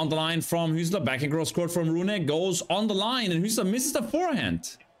 Now down the line from HUESLER, backhand cross court from RUNE, goes on the line, and HUESLER misses the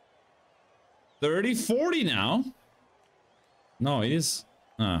forehand. 30-40 now. No, it is.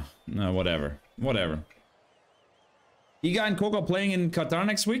 No, whatever. Iga and Coco playing in Qatar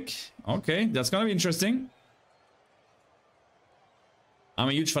next week. Okay, that's gonna be interesting. I'm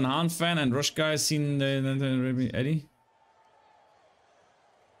a huge Van Haan fan, and Rush guy seen the Eddie.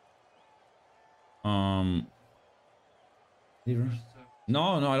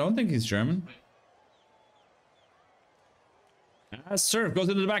 No, I don't think he's German. Serve goes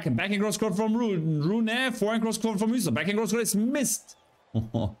into the backhand. Backhand cross court from RUNE. Forehand cross court from HUESLER. Backhand cross court is missed.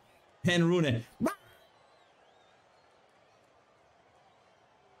 And RUNE.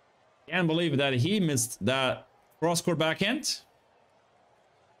 Can't believe that he missed that cross court backhand.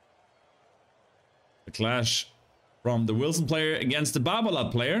 The clash from the Wilson player against the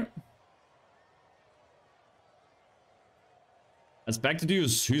Babolat player. That's back to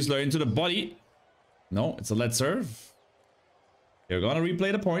deuce. HUESLER into the body. No, it's a let serve. You're gonna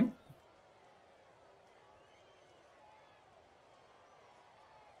replay the point.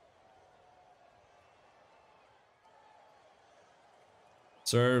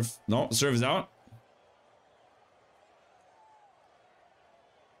 Serve. No, serve is out.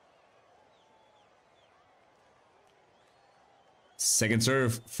 Second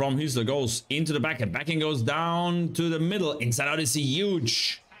serve from HUESLER goes into the backhand. Backhand goes down to the middle. Inside out is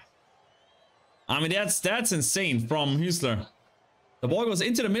huge. I mean, that's insane from HUESLER. The ball goes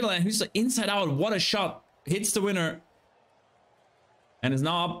into the middle and HUESLER inside out. What a shot. Hits the winner. And is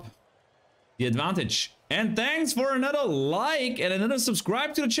now up the advantage. And thanks for another like and another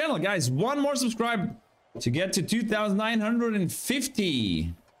subscribe to the channel. Guys, one more subscribe to get to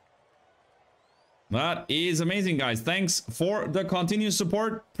 2,950. That is amazing, guys. Thanks for the continued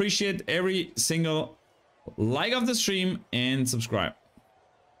support. Appreciate every single like of the stream and subscribe.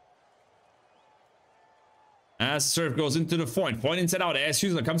 As the serve goes into the point inside out as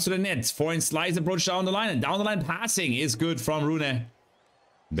HUESLER comes to the net. Forehand slice approach down the line, and down the line passing is good from RUNE.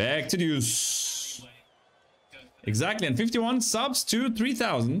 Back to deuce. Exactly, and 51 subs to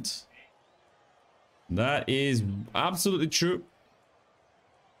 3,000. That is absolutely true.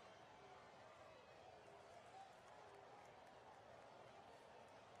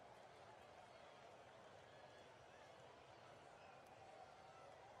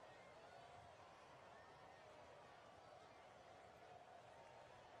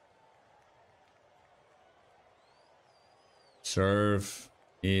 Serve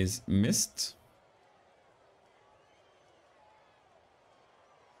is missed.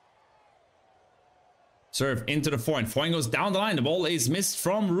 Serve into the point. Point goes down the line. The ball is missed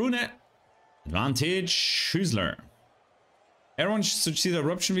from RUNE. Advantage HUESLER. Everyone should see the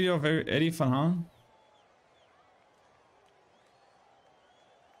eruption video of Eddie Van Haan.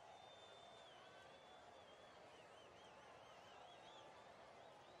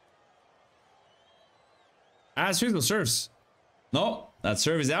 As HUESLER serves. No, that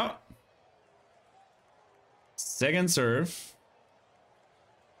serve is out. Second serve.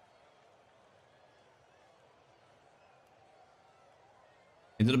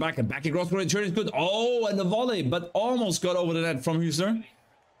 Into the backhand. Backhand cross court return is good. Oh, and the volley, but almost got over the net from HUESLER.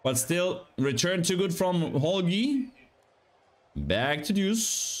 But still, return too good from Holgi. Back to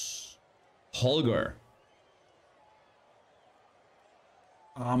deuce. Holger.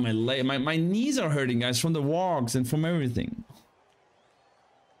 Oh, my knees are hurting, guys, from the walks and from everything.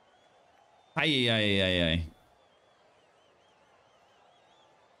 Aye.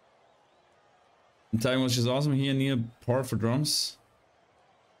 Time was just awesome here near par for drums.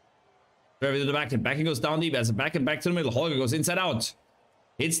 Drive to the backhand. Backhand goes down deep as a backhand back to the middle. Holger goes inside out.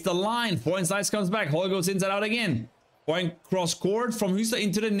 Hits the line. Forehand slice comes back. Holger goes inside out again. Point cross court from HUESLER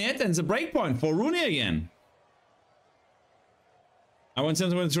into the net, and it's a break point for RUNE again. I won't say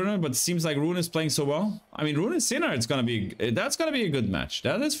to win the tournament, but it seems like RUNE is playing so well. I mean, RUNE Sinner, that's gonna be a good match.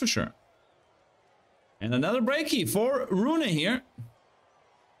 That is for sure. And another breaky for RUNE here.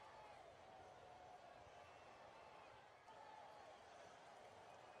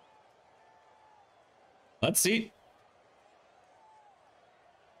 Let's see.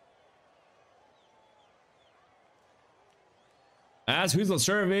 As HUESLER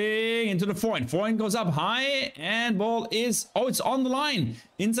serving into the forehand. Forehand goes up high and ball is... Oh, it's on the line.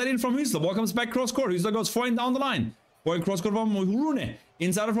 Inside in from HUESLER. Ball comes back cross court. HUESLER goes forehand down the line. Forehand cross court from RUNE.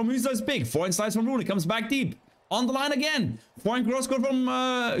 Inside from HUESLER is big. Forehand slides from RUNE. Comes back deep. On the line again. Forehand cross court from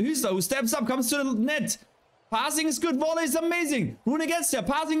HUESLER, who steps up. Comes to the net. Passing is good. Volley is amazing. RUNE gets there.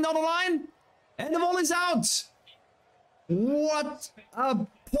 Passing down the line. And the ball is out. What a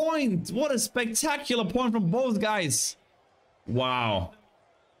point. What a spectacular point from both guys. Wow.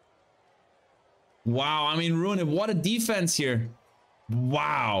 Wow. I mean, RUNE, what a defense here.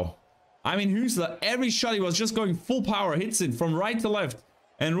 Wow. I mean, HUESLER, every shot he was just going full power. Hits it from right to left.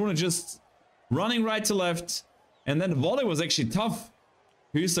 And RUNE just running right to left. And then the volley was actually tough.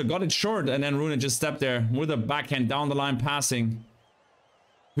 HUESLER got it short. And then RUNE just stepped there with a backhand down the line passing.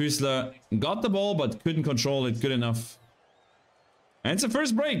 HUESLER got the ball but couldn't control it good enough. And it's the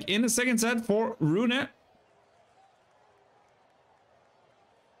first break in the second set for RUNE.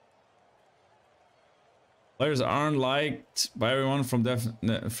 Players aren't liked by everyone from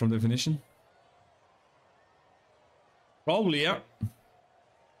definition. Probably, yeah.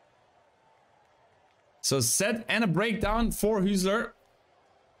 So set and a breakdown for HUESLER.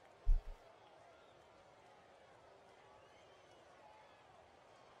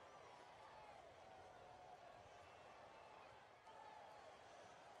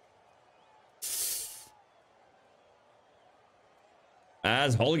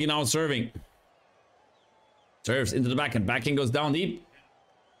 As Holgi now serving. Serves into the backhand. Backhand goes down deep.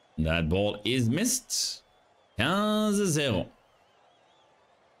 That ball is missed. 15-0.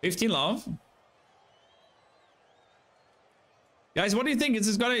 15 love. Guys, what do you think? Is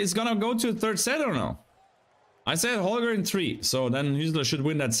this it's gonna go to a third set or no? I said Holger in 3, so then HUESLER should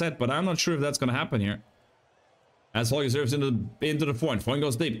win that set, but I'm not sure if that's gonna happen here. As Holgi serves into the forehand. Forehand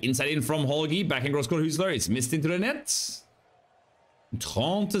goes deep. Inside in from Holgi. Backhand cross court HUESLER. It's missed into the net.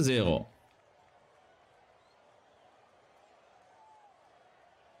 30-0.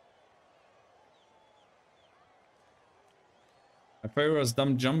 My favorite was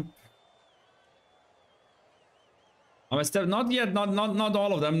dumb jump. I step not yet, not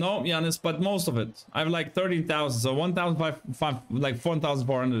all of them, no, Giannis, but most of it. I have like 13,000, so 1,500, like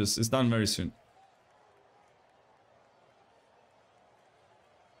 4,400 is done very soon.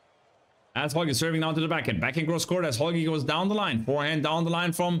 As Holgi serving down to the backhand. Backhand cross court as Holgi goes down the line. Forehand down the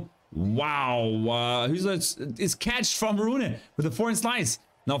line from... Wow. Is catched from RUNE with the forehand slice.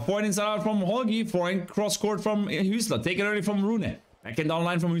 Now forehand inside out from Holgi. Forehand cross court from HUESLER. Take it early from RUNE. Backhand down the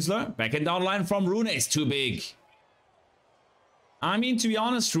line from HUESLER. Backhand down the line from RUNE. It's too big. I mean, to be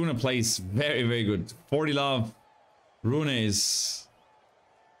honest, RUNE plays very, very good. 40 love. RUNE is...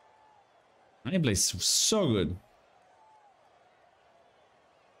 He plays so good.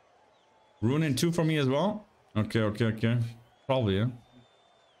 RUNE in 2 for me as well. Okay. Probably, yeah.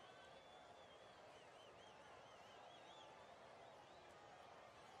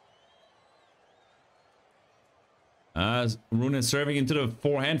 As RUNE is serving into the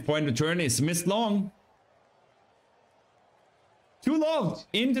forehand. Forehand return is missed long. 2 love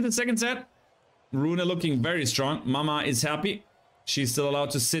into the second set. RUNE looking very strong. Mama is happy. She's still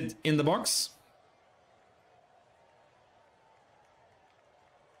allowed to sit in the box.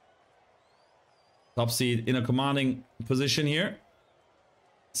 Top seed in a commanding position here.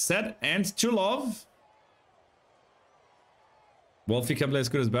 Set and 2 love. Wolfie can play as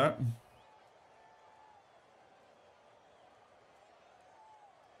good as bad.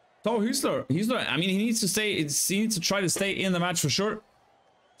 So HUESLER, I mean, he needs to try to stay in the match for sure.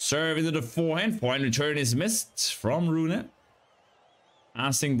 Serve into the forehand. Forehand return is missed from RUNE.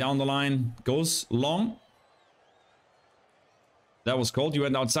 Passing down the line goes long. That was cold. You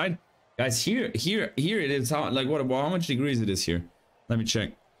went outside. Guys, here it is. How much degrees it is here? Let me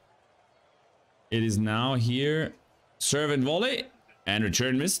check. It is now here. Serve and volley. And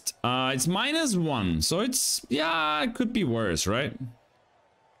return missed. It's -1. So it's, yeah, it could be worse, right?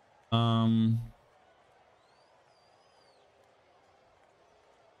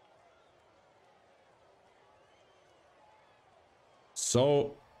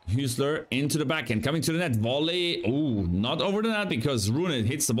 So HUESLER into the backhand, coming to the net, volley. Ooh, not over the net because RUNE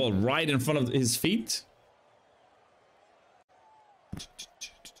hits the ball right in front of his feet.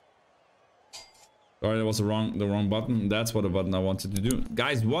 Sorry, that was the wrong button. That's what the button I wanted to do.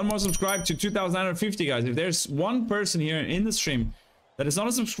 Guys, one more subscribe to 2,950, guys. If there's one person here in the stream that is not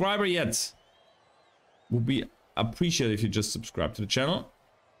a subscriber yet, would be appreciated if you just subscribe to the channel.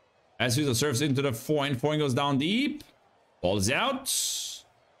 As HUESLER serves into the forehand. Forehand goes down deep. Ball's out.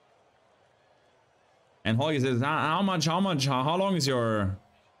 And Holgi says, how long is your...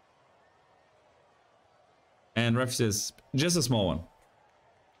 And ref says just a small one.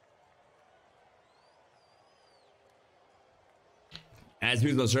 As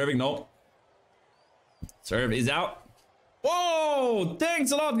Hüsler serving, no. Serve is out. Whoa!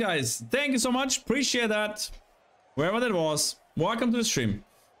 Thanks a lot, guys. Thank you so much. Appreciate that. Wherever that was. Welcome to the stream.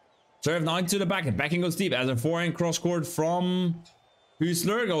 Serve now into the backhand. Backhand goes deep as a forehand cross court from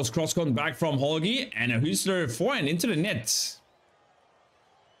Hüsler. Goes cross court back from Holgi. And a Hüsler forehand into the net.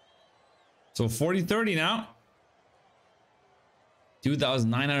 So 40-30 now.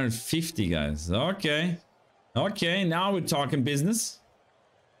 2,950, guys. Okay. Okay, now we're talking business.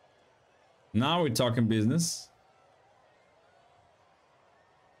 Now we're talking business.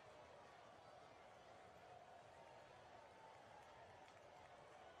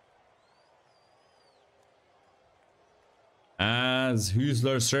 As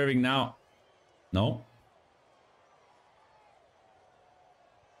Hüsler serving now. No.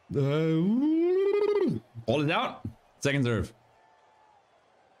 Hold it out. Second serve.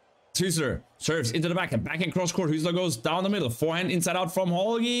 Hüsler serves into the backhand. Backhand cross court. Hüsler goes down the middle. Forehand inside out from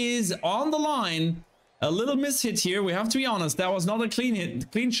Holgi is on the line. A little miss hit here. We have to be honest. That was not a clean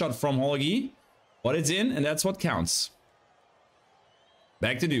hit, clean shot from Holgi. But it's in, and that's what counts.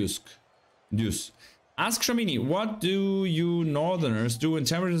 Back to Deuce. Ask Shamini, what do you northerners do when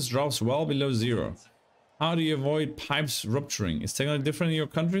temperatures drops well below zero? How do you avoid pipes rupturing? Is technology different in your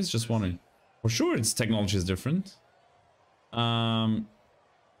countries? Just wondering. For sure, its technology is different.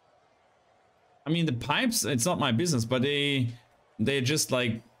 I mean, the pipes, it's not my business, but they're just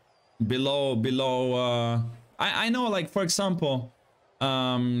like below I know, like, for example,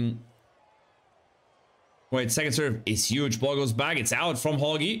 wait, second serve is huge. Ball goes back. It's out from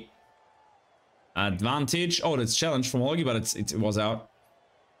Holgi. Advantage. Oh, that's challenge from Holgi, but it was out.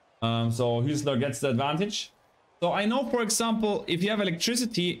 So Hüsler gets the advantage. So I know, for example, if you have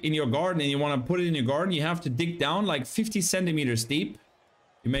electricity in your garden and you want to put it in your garden, you have to dig down like 50 centimeters deep.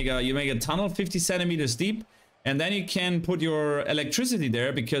 You make a tunnel 50 centimeters deep, and then you can put your electricity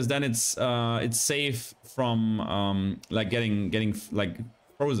there, because then it's safe from like getting like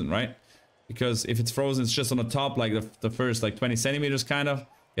frozen, right? Because if it's frozen, it's just on the top, like the first like 20 centimeters kind of.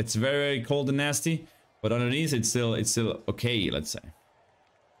 It's very, very cold and nasty, but underneath it's still okay, let's say.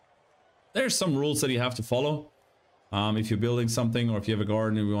 There's some rules that you have to follow if you're building something, or if you have a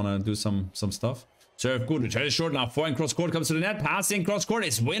garden and we want to do some stuff. Serve good, return is short now. Forehand cross court comes to the net. Passing cross court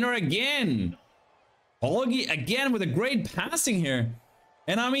is winner again. Holgi again with a great passing here.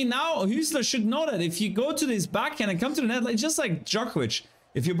 And I mean, now Hüsler should know that if you go to this backhand and come to the net, like just like Djokovic,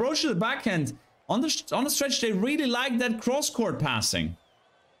 if you approach to the backhand on the stretch, they really like that cross court passing.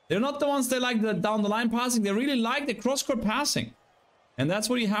 They're not the ones that like the down the line passing. They really like the cross court passing. And that's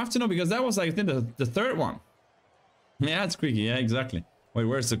what you have to know, because that was like, I think, the third one. Yeah, it's squeaky. Yeah, exactly. Wait,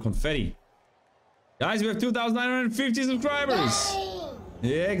 where's the confetti? Guys, we have 2,950 subscribers.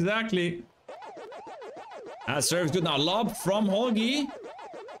 Yeah, exactly. That serves good now. Lob from Holgi.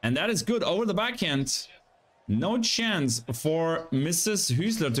 And that is good over the backhand. No chance for Mrs.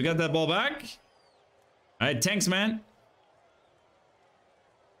 Hüsler to get that ball back. All right, thanks, man.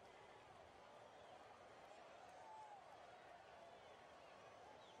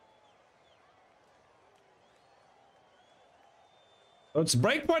 So it's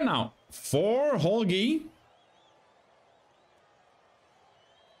break point now for Holgi.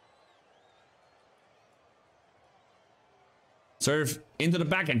 Serve into the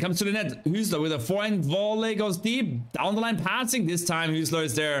backhand, comes to the net. Hüsler with a forehand volley, goes deep. Down the line passing. This time Hüsler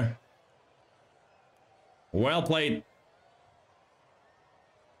is there. Well played.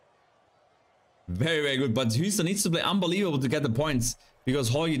 Very, very good. But Hüsler needs to play unbelievable to get the points, because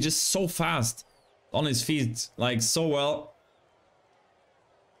Holgi just so fast on his feet, like so well.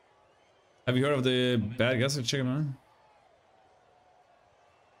 Have you heard of the bad guys? Check him out.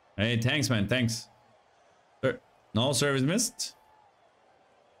 Hey, thanks, man. Thanks. No service missed.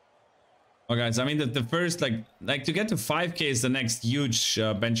 Oh, guys, I mean, the first, like to get to 5K is the next huge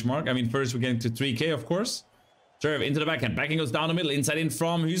benchmark. I mean, first we're getting to 3K, of course. Serve into the backhand. Backhand goes down the middle. Inside in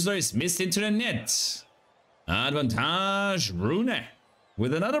from Hüsler is missed into the net. Advantage, Rune.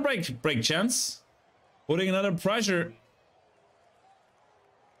 With another break chance. Putting another pressure.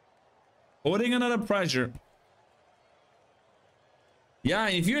 Putting another pressure. Yeah,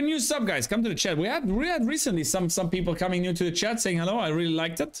 if you're a new sub, guys, come to the chat. We had recently some people coming new to the chat saying hello. I really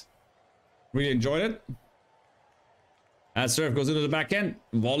liked it. Really enjoyed it. As serve goes into the back end.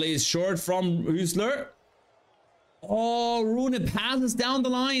 Volley is short from Hüsler. Oh, Rune passes down the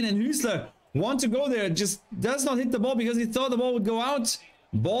line, and Hüsler wants to go there. Just does not hit the ball because he thought the ball would go out.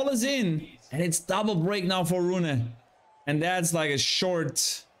 Ball is in, and it's double break now for Rune. And that's like a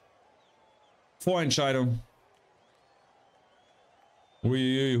short forehand Shido.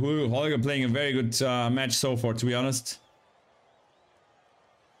 Holger playing a very good match so far, to be honest.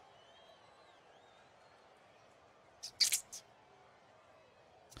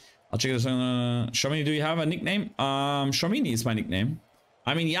 I'll check this on Shomini. Do you have a nickname? Shomini is my nickname.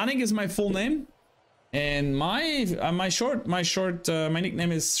 I mean, Yannick is my full name, and my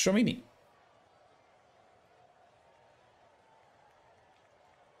nickname is Shomini.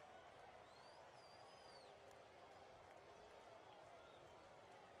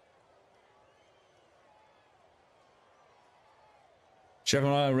 Chef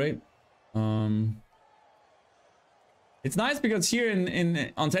right? It's nice because here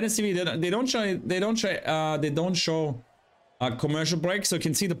on Tennis TV they don't show commercial breaks, so you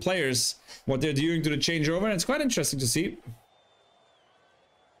can see the players what they're doing to the changeover, and it's quite interesting to see.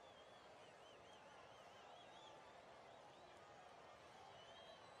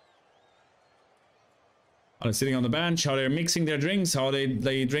 How they're sitting on the bench, how they're mixing their drinks, how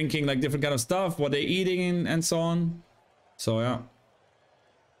they drinking like different kind of stuff, what they're eating and so on. So yeah.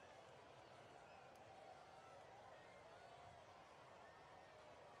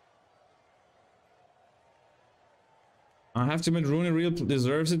 I have to admit, RUNE real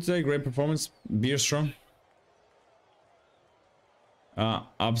deserves it today. Great performance, beer strong.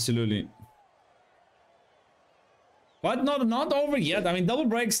 Absolutely. But not over yet. I mean, double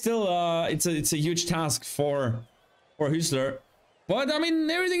break still. It's a huge task for HUESLER. But I mean,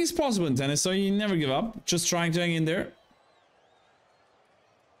 everything is possible in tennis, so you never give up. Just trying to hang in there.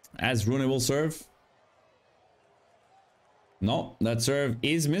 As RUNE will serve. No, that serve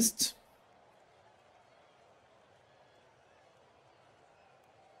is missed.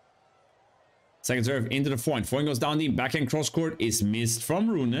 Second serve into the forehand. Forehand goes down deep. Backhand cross court is missed from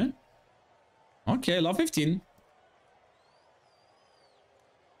RUNE. Okay, love 15.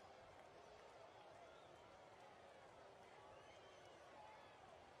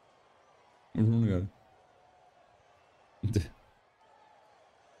 RUNE got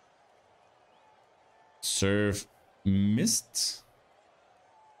serve missed.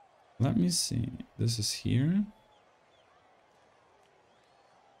 Let me see. This is here.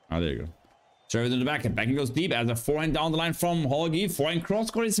 Oh, there you go. Serve it in the backhand. Backhand goes deep as a forehand down the line from Holgi. Forehand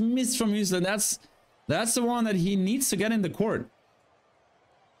cross court is missed from HUESLER. That's the one that he needs to get in the court.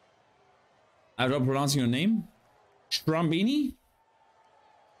 I don't know pronouncing your name. Strambini?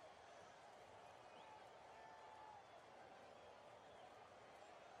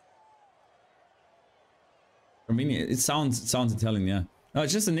 Strambini. It sounds Italian, yeah. No,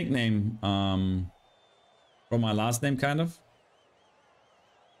 it's just a nickname from my last name, kind of.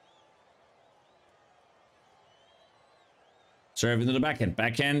 Serve into the backhand.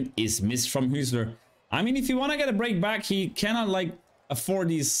 Backhand is missed from HUESLER. I mean, if you want to get a break back, he cannot like afford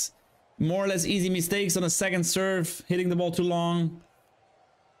these more or less easy mistakes on a second serve, hitting the ball too long.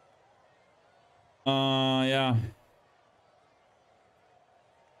 Yeah.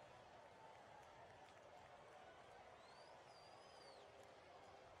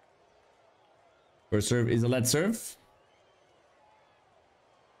 First serve is a lead serve.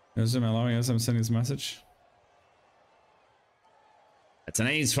 Yes, I'm allowing us. I'm sending this message. That's an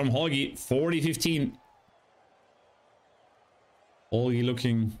ace from Holgi, 40-15. Holgi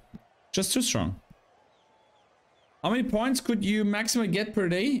looking just too strong. How many points could you maximum get per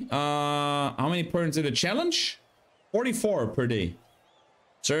day? How many points in the challenge? 44 per day.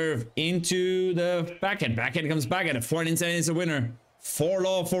 Serve into the backhand. Backhand comes back and a forehand inside is a winner.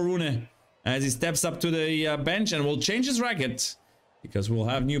 4-0 for RUNE as he steps up to the bench and will change his racket because we'll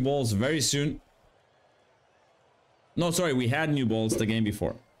have new balls very soon. No, sorry, we had new balls the game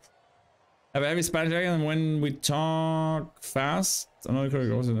before. Have a heavy Spanish dragon when we talk fast. Another correct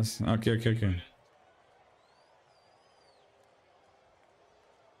goes in this. Okay.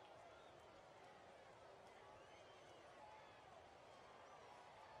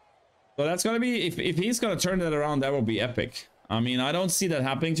 So that's gonna be if he's gonna turn that around, that will be epic. I mean, I don't see that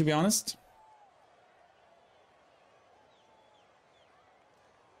happening, to be honest.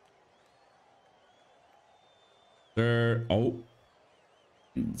 Oh,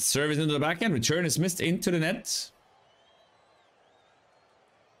 service into the backhand. Return is missed into the net.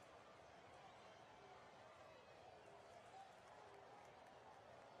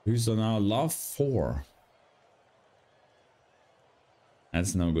 Who's now love 4?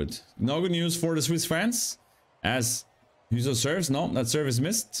 That's no good. No good news for the Swiss fans. As HUESLER serves, no, that serve is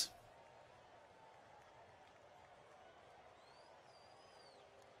missed.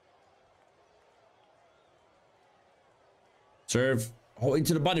 Serve. Oh,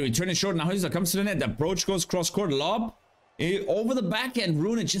 into the body. Return is short. Now HUESLER comes to the net. The approach goes cross court. Lob. Over the backhand.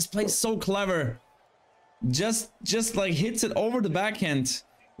 RUNE just plays so clever. just like hits it over the backhand,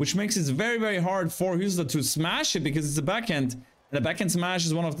 which makes it very, very hard for HUESLER to smash it because it's a backhand. And the backhand smash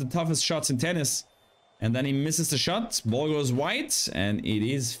is one of the toughest shots in tennis. And then he misses the shot. Ball goes wide, and it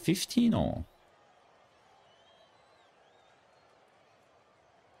is 15-all.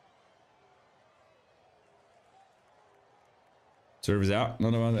 Serves out.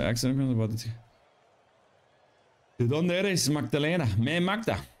 Not about the accident. About it. De donde eres, Magdalena? Me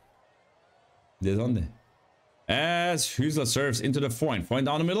Magda. De donde? As HUESLER serves into the forehand. Forehand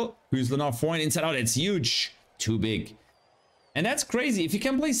down the middle. HUESLER now forehand inside out. It's huge. Too big. And that's crazy. If you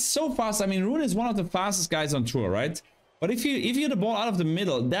can play so fast, I mean, RUNE is one of the fastest guys on tour, right? But if you get the ball out of the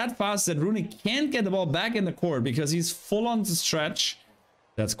middle that fast that RUNE can't get the ball back in the court because he's full on the stretch,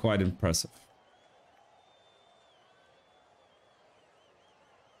 that's quite impressive.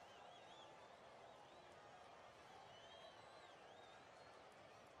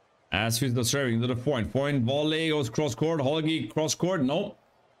 As HUESLER serving to the point. Point volley goes cross court. Holgi cross court. No.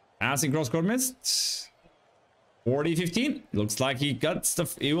 Passing cross court missed. 40-15. Looks like he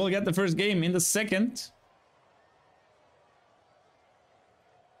will get the first game in the second.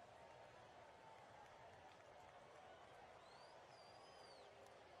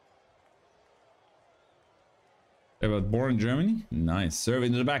 They were born in Germany. Nice. Serve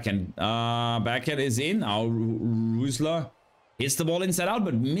into the backhand. Backhand is in. Now HUESLER hits the ball inside out,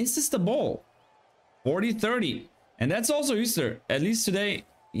 but misses the ball. 40-30. And that's also HUESLER. At least today,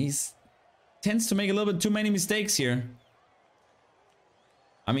 he's tends to make a little bit too many mistakes here.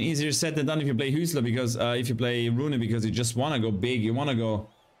 I mean, easier said than done if you play HUESLER, because if you play RUNE, because you just want to go big, you want to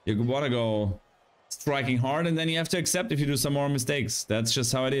go striking hard, and then you have to accept if you do some more mistakes. That's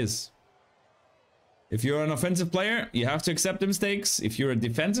just how it is. If you're an offensive player, you have to accept the mistakes. If you're a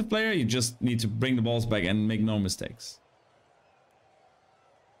defensive player, you just need to bring the balls back and make no mistakes.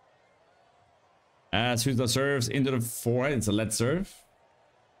 As HUESLER serves into the forehand, it's a let serve.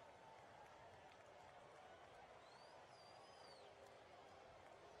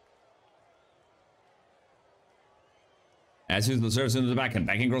 As HUESLER serves into the backhand.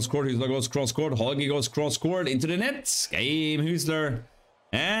 Backhand cross court. HUESLER goes cross court. Holgi goes cross court into the net. Game HUESLER.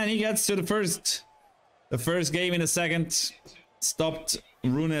 And he gets to the first game in the second. Stopped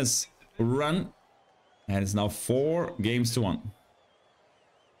RUNE's run. And it's now 4-1.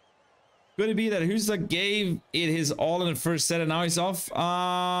 Could it be that HUESLER gave it his all in the first set and now he's off?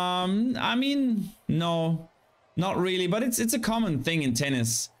 I mean, no. Not really. But it's a common thing in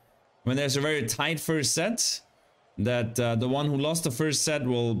tennis. When there's a very tight first set, that the one who lost the first set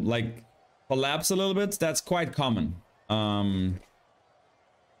will like collapse a little bit. That's quite common.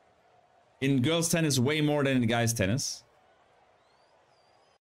 In girls tennis way more than in guys tennis,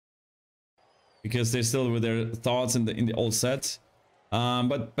 because they're still with their thoughts in the old set.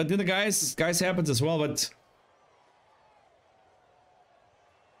 But in the guys happens as well. But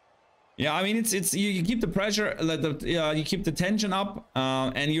yeah, I mean, it's you keep the pressure, you keep the tension up,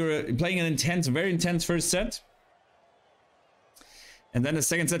 and you're playing an very intense first set. And then the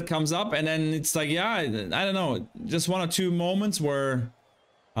second set comes up, and then it's like, yeah, I don't know, just one or two moments where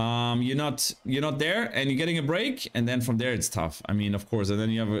you're not there, and you're getting a break, and then from there it's tough. I mean, of course, and then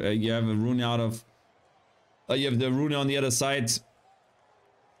you have a RUNE out of, you have the RUNE on the other side.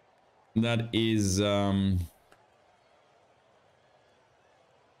 That is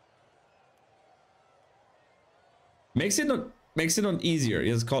makes it not easier.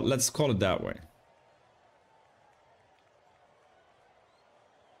 Let's call it that way.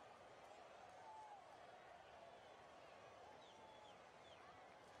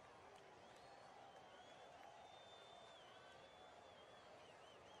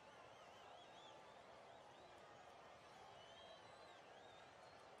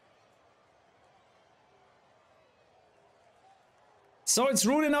 So it's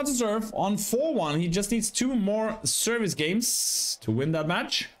RUNE now to serve on 4-1. He just needs 2 more service games to win that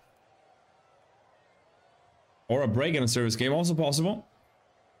match. Or a break in a service game, also possible.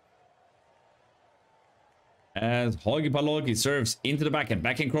 As Holgi Palolki serves into the backhand.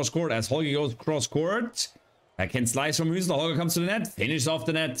 Backhand cross court as Holgi goes cross court. Backhand slice from HUESLER. Holgi comes to the net. Finishes off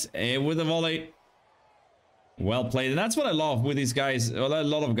the net with a volley. Well played. And that's what I love with these guys. Well, a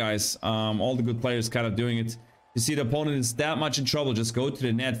lot of guys. All the good players kind of doing it. You see the opponent is that much in trouble, just go to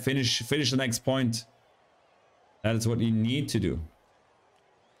the net, finish the next point. That is what you need to do.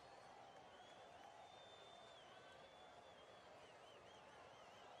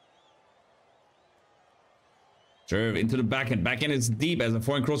 Serve into the backhand. Backhand is deep as a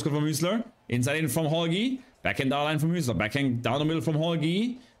forehand cross court from HUESLER. Inside in from Holgi. Backhand down line from HUESLER. Backhand down the middle from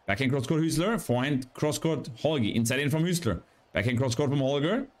Holgi. Backhand cross court HUESLER. Forehand cross court Holgi. Inside in from HUESLER. Backhand cross court from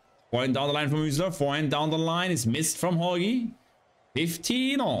Holger. Point down the line from Huesler. Point down the line is missed from Holgi.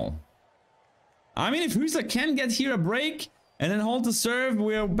 15 all. I mean, if Huesler can get here a break and then hold the serve,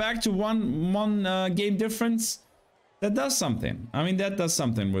 we're back to one game difference. That does something. I mean, that does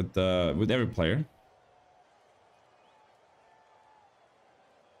something with every player.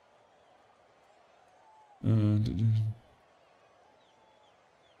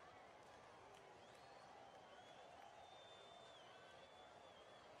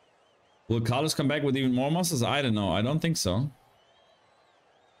 Will Carlos come back with even more muscles? I don't know. I don't think so.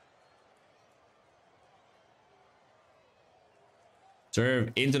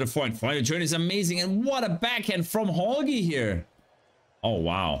 Serve into the point. Final turn is amazing. And what a backhand from Holgi here. Oh,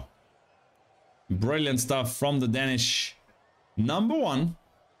 wow. Brilliant stuff from the Danish. Number one.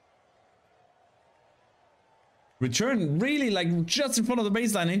 Return really like just in front of the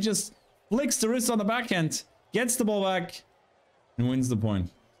baseline. He just flicks the wrist on the backhand. Gets the ball back. And wins the point.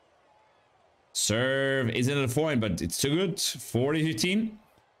 Serve is into the point, but it's too good. 40-15.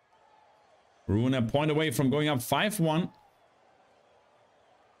 RUNE a point away from going up 5-1.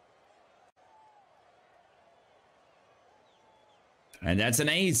 And that's an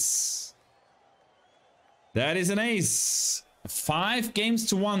ace. That is an ace. 5 games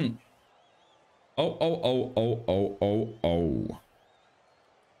to 1. Oh.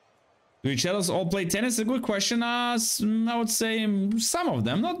 Do each others all play tennis? A good question. I would say some of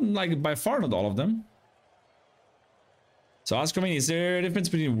them, not like by far not all of them. So ask me, is there a difference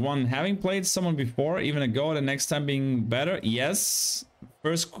between one having played someone before, even a go, the next time being better? Yes.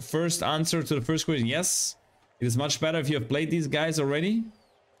 First answer to the first question, yes. It is much better if you have played these guys already.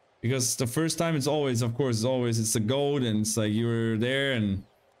 Because the first time it's always, of course, it's the goat and it's like you're there and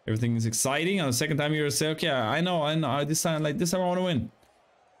everything is exciting. And the second time you're say, okay, I know, this time I want to win.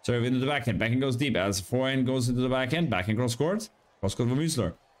 Serve into the backhand. Backhand goes deep. As forehand goes into the backhand. Backhand cross court. Cross court from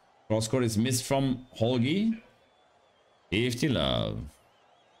Huesler. Cross court is missed from Holgi. 50 love.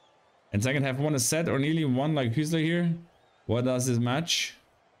 And second half won a set or nearly won like Huesler here. What does this match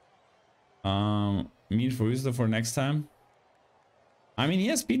mean for Huesler for next time? I mean, he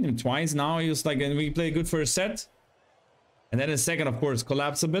has beaten him twice now. He was like, and we play good for a set. And then in second, of course,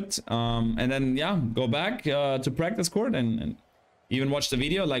 collapse a bit. And then, yeah, go back to practice court and even watch the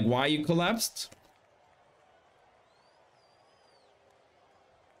video, like why you collapsed.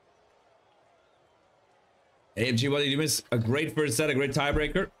 AFG, what did you miss? A great first set, a great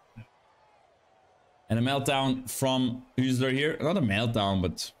tiebreaker. And a meltdown from Huesler here. Not a meltdown,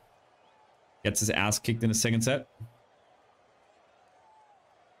 but gets his ass kicked in the second set.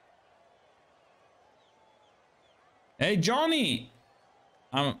 Hey, Johnny!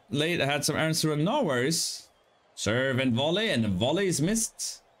 I'm late, I had some errands to run. No worries. Serve and the volley is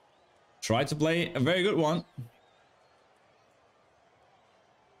missed. Try to play a very good one.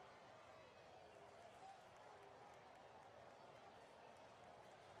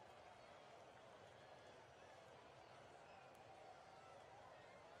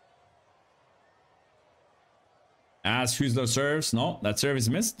 As Huesler serves, no, that serve is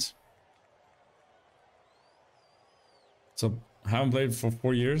missed. So, haven't played for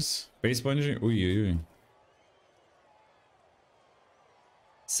 4 years. Baseball injury? Ooh.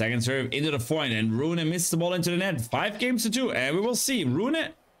 Second serve into the point, and RUNE missed the ball into the net. 5 games to 2, and we will see RUNE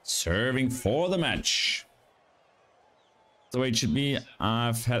serving for the match. That's the way it should be.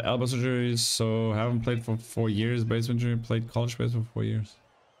 I've had elbow surgery, so haven't played for 4 years. Baseball injury, played college baseball for 4 years.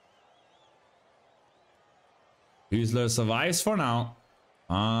 Huesler survives for now.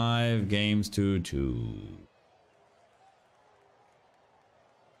 5 games to 2.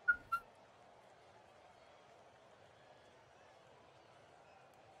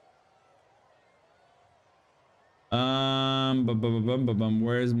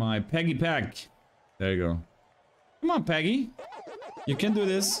 Where's my Peggy pack? There you go. Come on, Peggy. You can do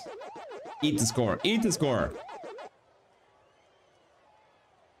this. Eat the score. Eat the score.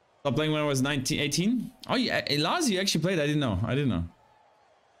 Stop playing when I was 18. Oh, yeah. Laz, you actually played. I didn't know.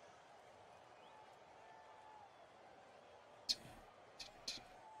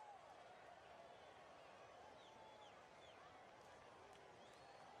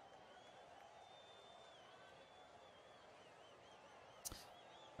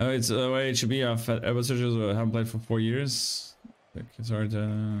 Oh, it's the way it should be. I've had elbow surgery. I haven't played for 4 years. It's hard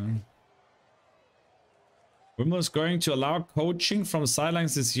to... Wimbledon's going to allow coaching from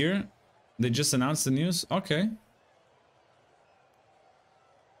sidelines this year. They just announced the news. Okay.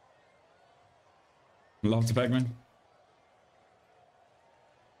 Love the Pac-Man.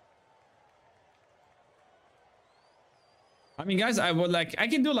 I mean, guys, I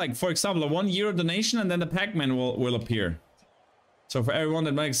can do like, for example, a €1 donation and then the Pac-Man will appear. So for everyone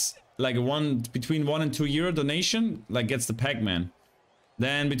that makes like between 1 and 2 year donation, like gets the Pac-Man.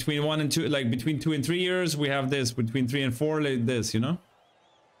 Then between 1 and 2, like between 2 and 3 years, we have this. Between 3 and 4, like this, you know?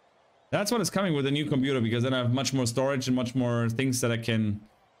 That's what is coming with the new computer, because then I have much more storage and much more things that I can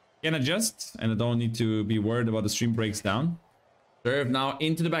adjust, and I don't need to be worried about the stream breaks down. Serve now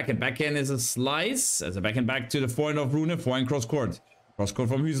into the backhand. Backhand is a slice. As a backhand back to the forehand of Rune. Forehand cross court. Cross court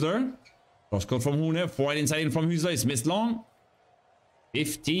from HUESLER. Cross court from Rune. Forehand inside in from HUESLER. It's missed long.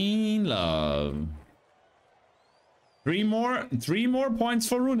 15 love. Three more points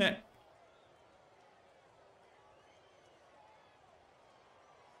for Rune.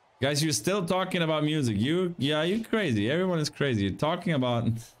 Guys, you're still talking about music. Yeah, you're crazy. Everyone is crazy. You're talking about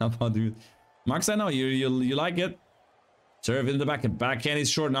music. Max, I know you like it. Serve in the backhand. Backhand is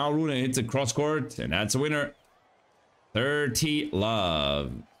short now. Rune hits a cross court, and that's a winner. 30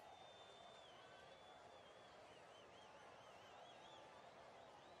 love.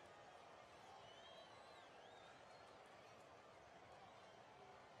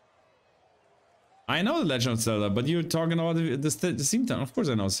 I know the Legend of Zelda, but you're talking about the same time. Of course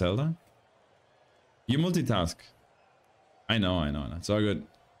I know Zelda. You multitask. I know. It's all good.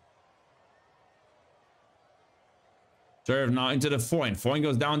 Serve now into the forehand. Forehand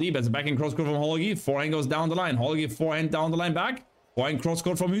goes down deep as a backhand cross court from Holgi. Forehand goes down the line. Holgi forehand down the line back. Forehand cross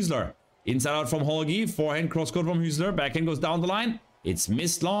court from HUESLER. Inside out from Holgi. Forehand cross court from HUESLER. Backhand goes down the line. It's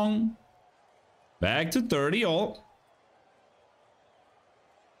missed long. Back to 30 all.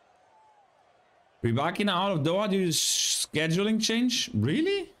 Rybakina out of Doha due to scheduling change?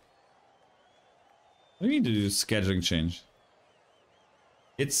 Really? What do you mean to do scheduling change?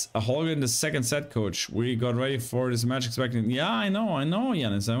 It's a Holger in the second set, coach. We got ready for this match expecting. Yeah, I know,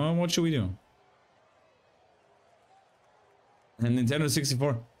 Yanis. What should we do? And Nintendo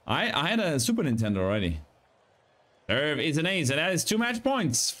 64. I had a Super Nintendo already. Serve is an ace, and that is 2 match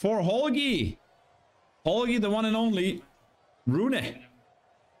points for Holgi. Holgi, the one and only Rune.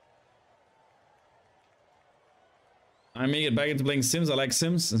 I may get back into playing Sims. I like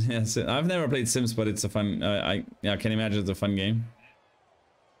Sims. Yes, I've never played Sims, but it's a fun. I can imagine it's a fun game.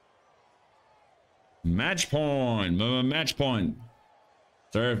 Match point. Match point.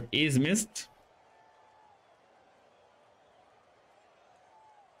 Serve is missed.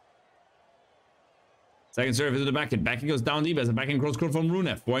 Second serve is to the backhand. Backhand goes down deep as a backhand cross court from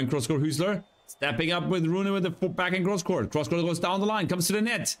Rune. Forehand cross court HUESLER. Stepping up with Rune with the backhand cross court. Cross court goes down the line. Comes to the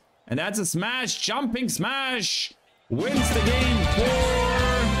net. And that's a smash. Jumping smash. Wins the game for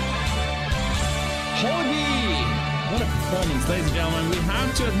Holgi. What a performance, ladies and gentlemen. We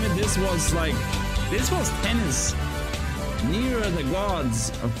have to admit this was tennis near the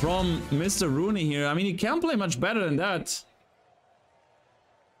gods from Mr. Rune here. I mean, he can't play much better than that.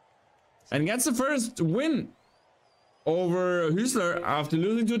 And gets the first win over HUESLER after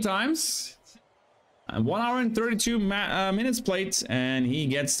losing 2 times. 1 hour and 32 minutes played, and he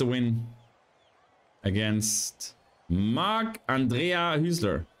gets the win against Mark Andrea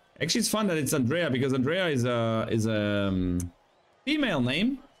HUESLER. Actually, it's fun that it's Andrea, because Andrea is a female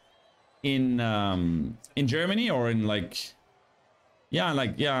name in Germany, or in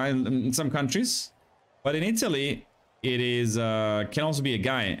in some countries, but in Italy it is can also be a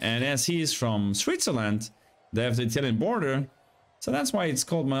guy. And as he is from Switzerland, they have the Italian border, so that's why it's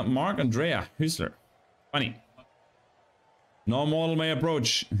called Mark Andrea HUESLER. Funny. No model may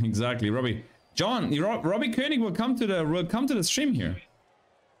approach. Exactly, Robbie. John, Robbie Koenig will come to the stream here.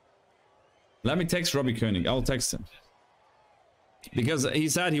 Let me text Robbie Koenig. I'll text him, because he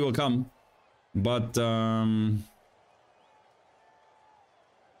said he will come, but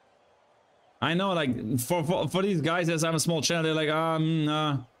I know, like, for these guys, as I'm a small channel, they're like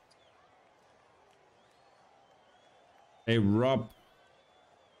hey Rob.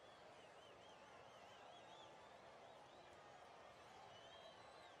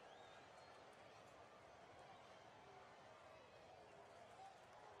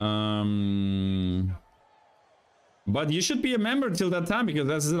 But you should be a member till that time, because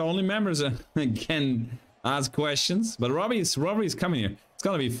that's the only members that can ask questions. But Robbie's coming here. It's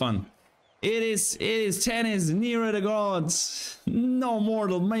gonna be fun. It is tennis nearer the gods. No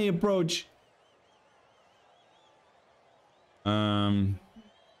mortal may approach. I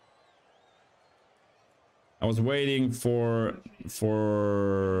was waiting for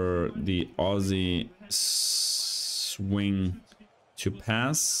the Aussie swing to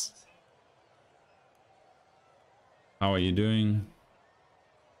pass. How are you doing?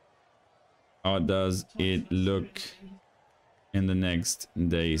 How does it look in the next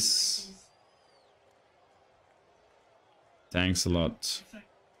days? Thanks a lot.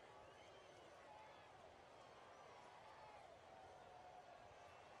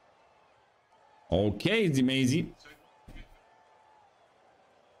 Okay, easy mazy.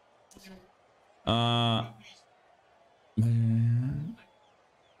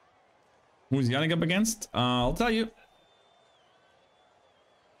 Who's Yannick up against? I'll tell you.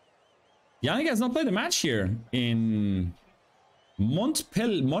 Yannick has not played a match here in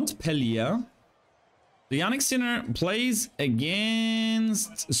Montpellier. The Yannick Sinner plays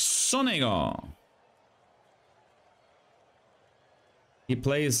against Sonego. He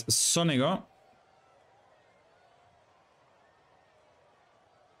plays Sonego.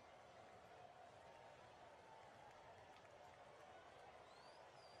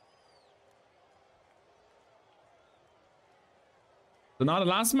 So now the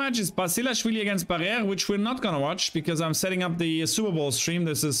last match is Basilashvili against Barrère, which we're not gonna watch because I'm setting up the Super Bowl stream.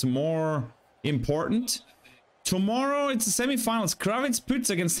 This is more important. Tomorrow it's the semi-finals. Kravitz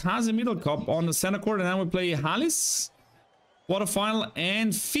Pütz against Hase Middelkop on the center court, and then we play Hallis quarterfinal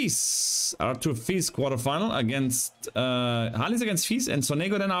and Fies. Arthur Fies quarterfinal against Hallis against Fies, and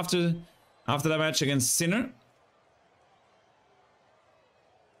Sonego then after that match against Sinner.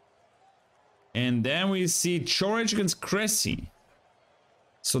 And then we see Chorich against Cressy.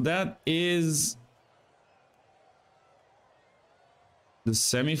 So that is the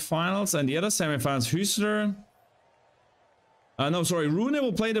semifinals, and the other semifinals, Hüsler. No, sorry, Rune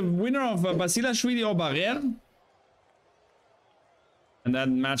will play the winner of Basilashvili or Barrère. And that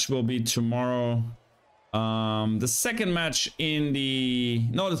match will be tomorrow. The second match in the...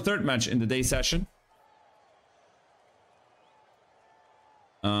 No, the third match in the day session.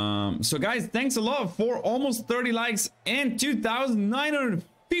 So guys, thanks a lot for almost 30 likes and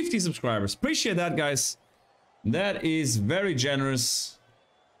 2,950 subscribers. Appreciate that, guys. That is very generous.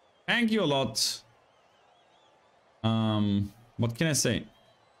 Thank you a lot. What can I say?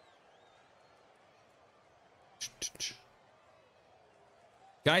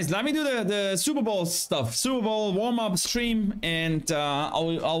 Guys, let me do the Super Bowl stuff. Super Bowl warm-up stream, and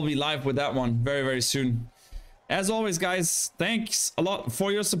I'll be live with that one very, very soon. As always, guys, thanks a lot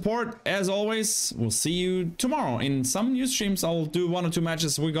for your support. As always, we'll see you tomorrow in some new streams. I'll do 1 or 2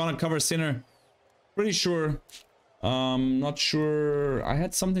 matches. We're gonna cover Sinner. Pretty sure. Not sure. I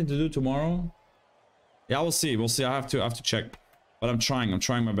had something to do tomorrow. Yeah, we'll see. We'll see. I have to check. But I'm trying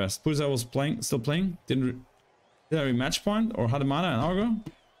my best. Puza was still playing. Did I rematch point? Or Hadamana an hour ago?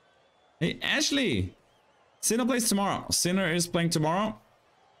 Hey, Ashley! Sinner plays tomorrow. Sinner is playing tomorrow.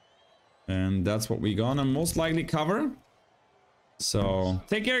 And that's what we're gonna most likely cover. So,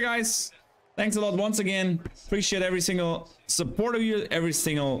 take care, guys. Thanks a lot once again. Appreciate every single support of you, every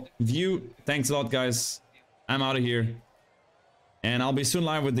single view. Thanks a lot, guys. I'm out of here. And I'll be soon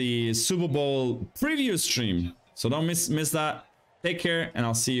live with the Super Bowl preview stream. So don't miss that. Take care, and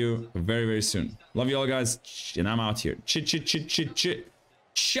I'll see you very, very soon. Love you all, guys. And I'm out here. Chit.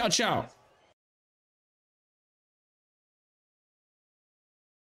 Ciao, ciao.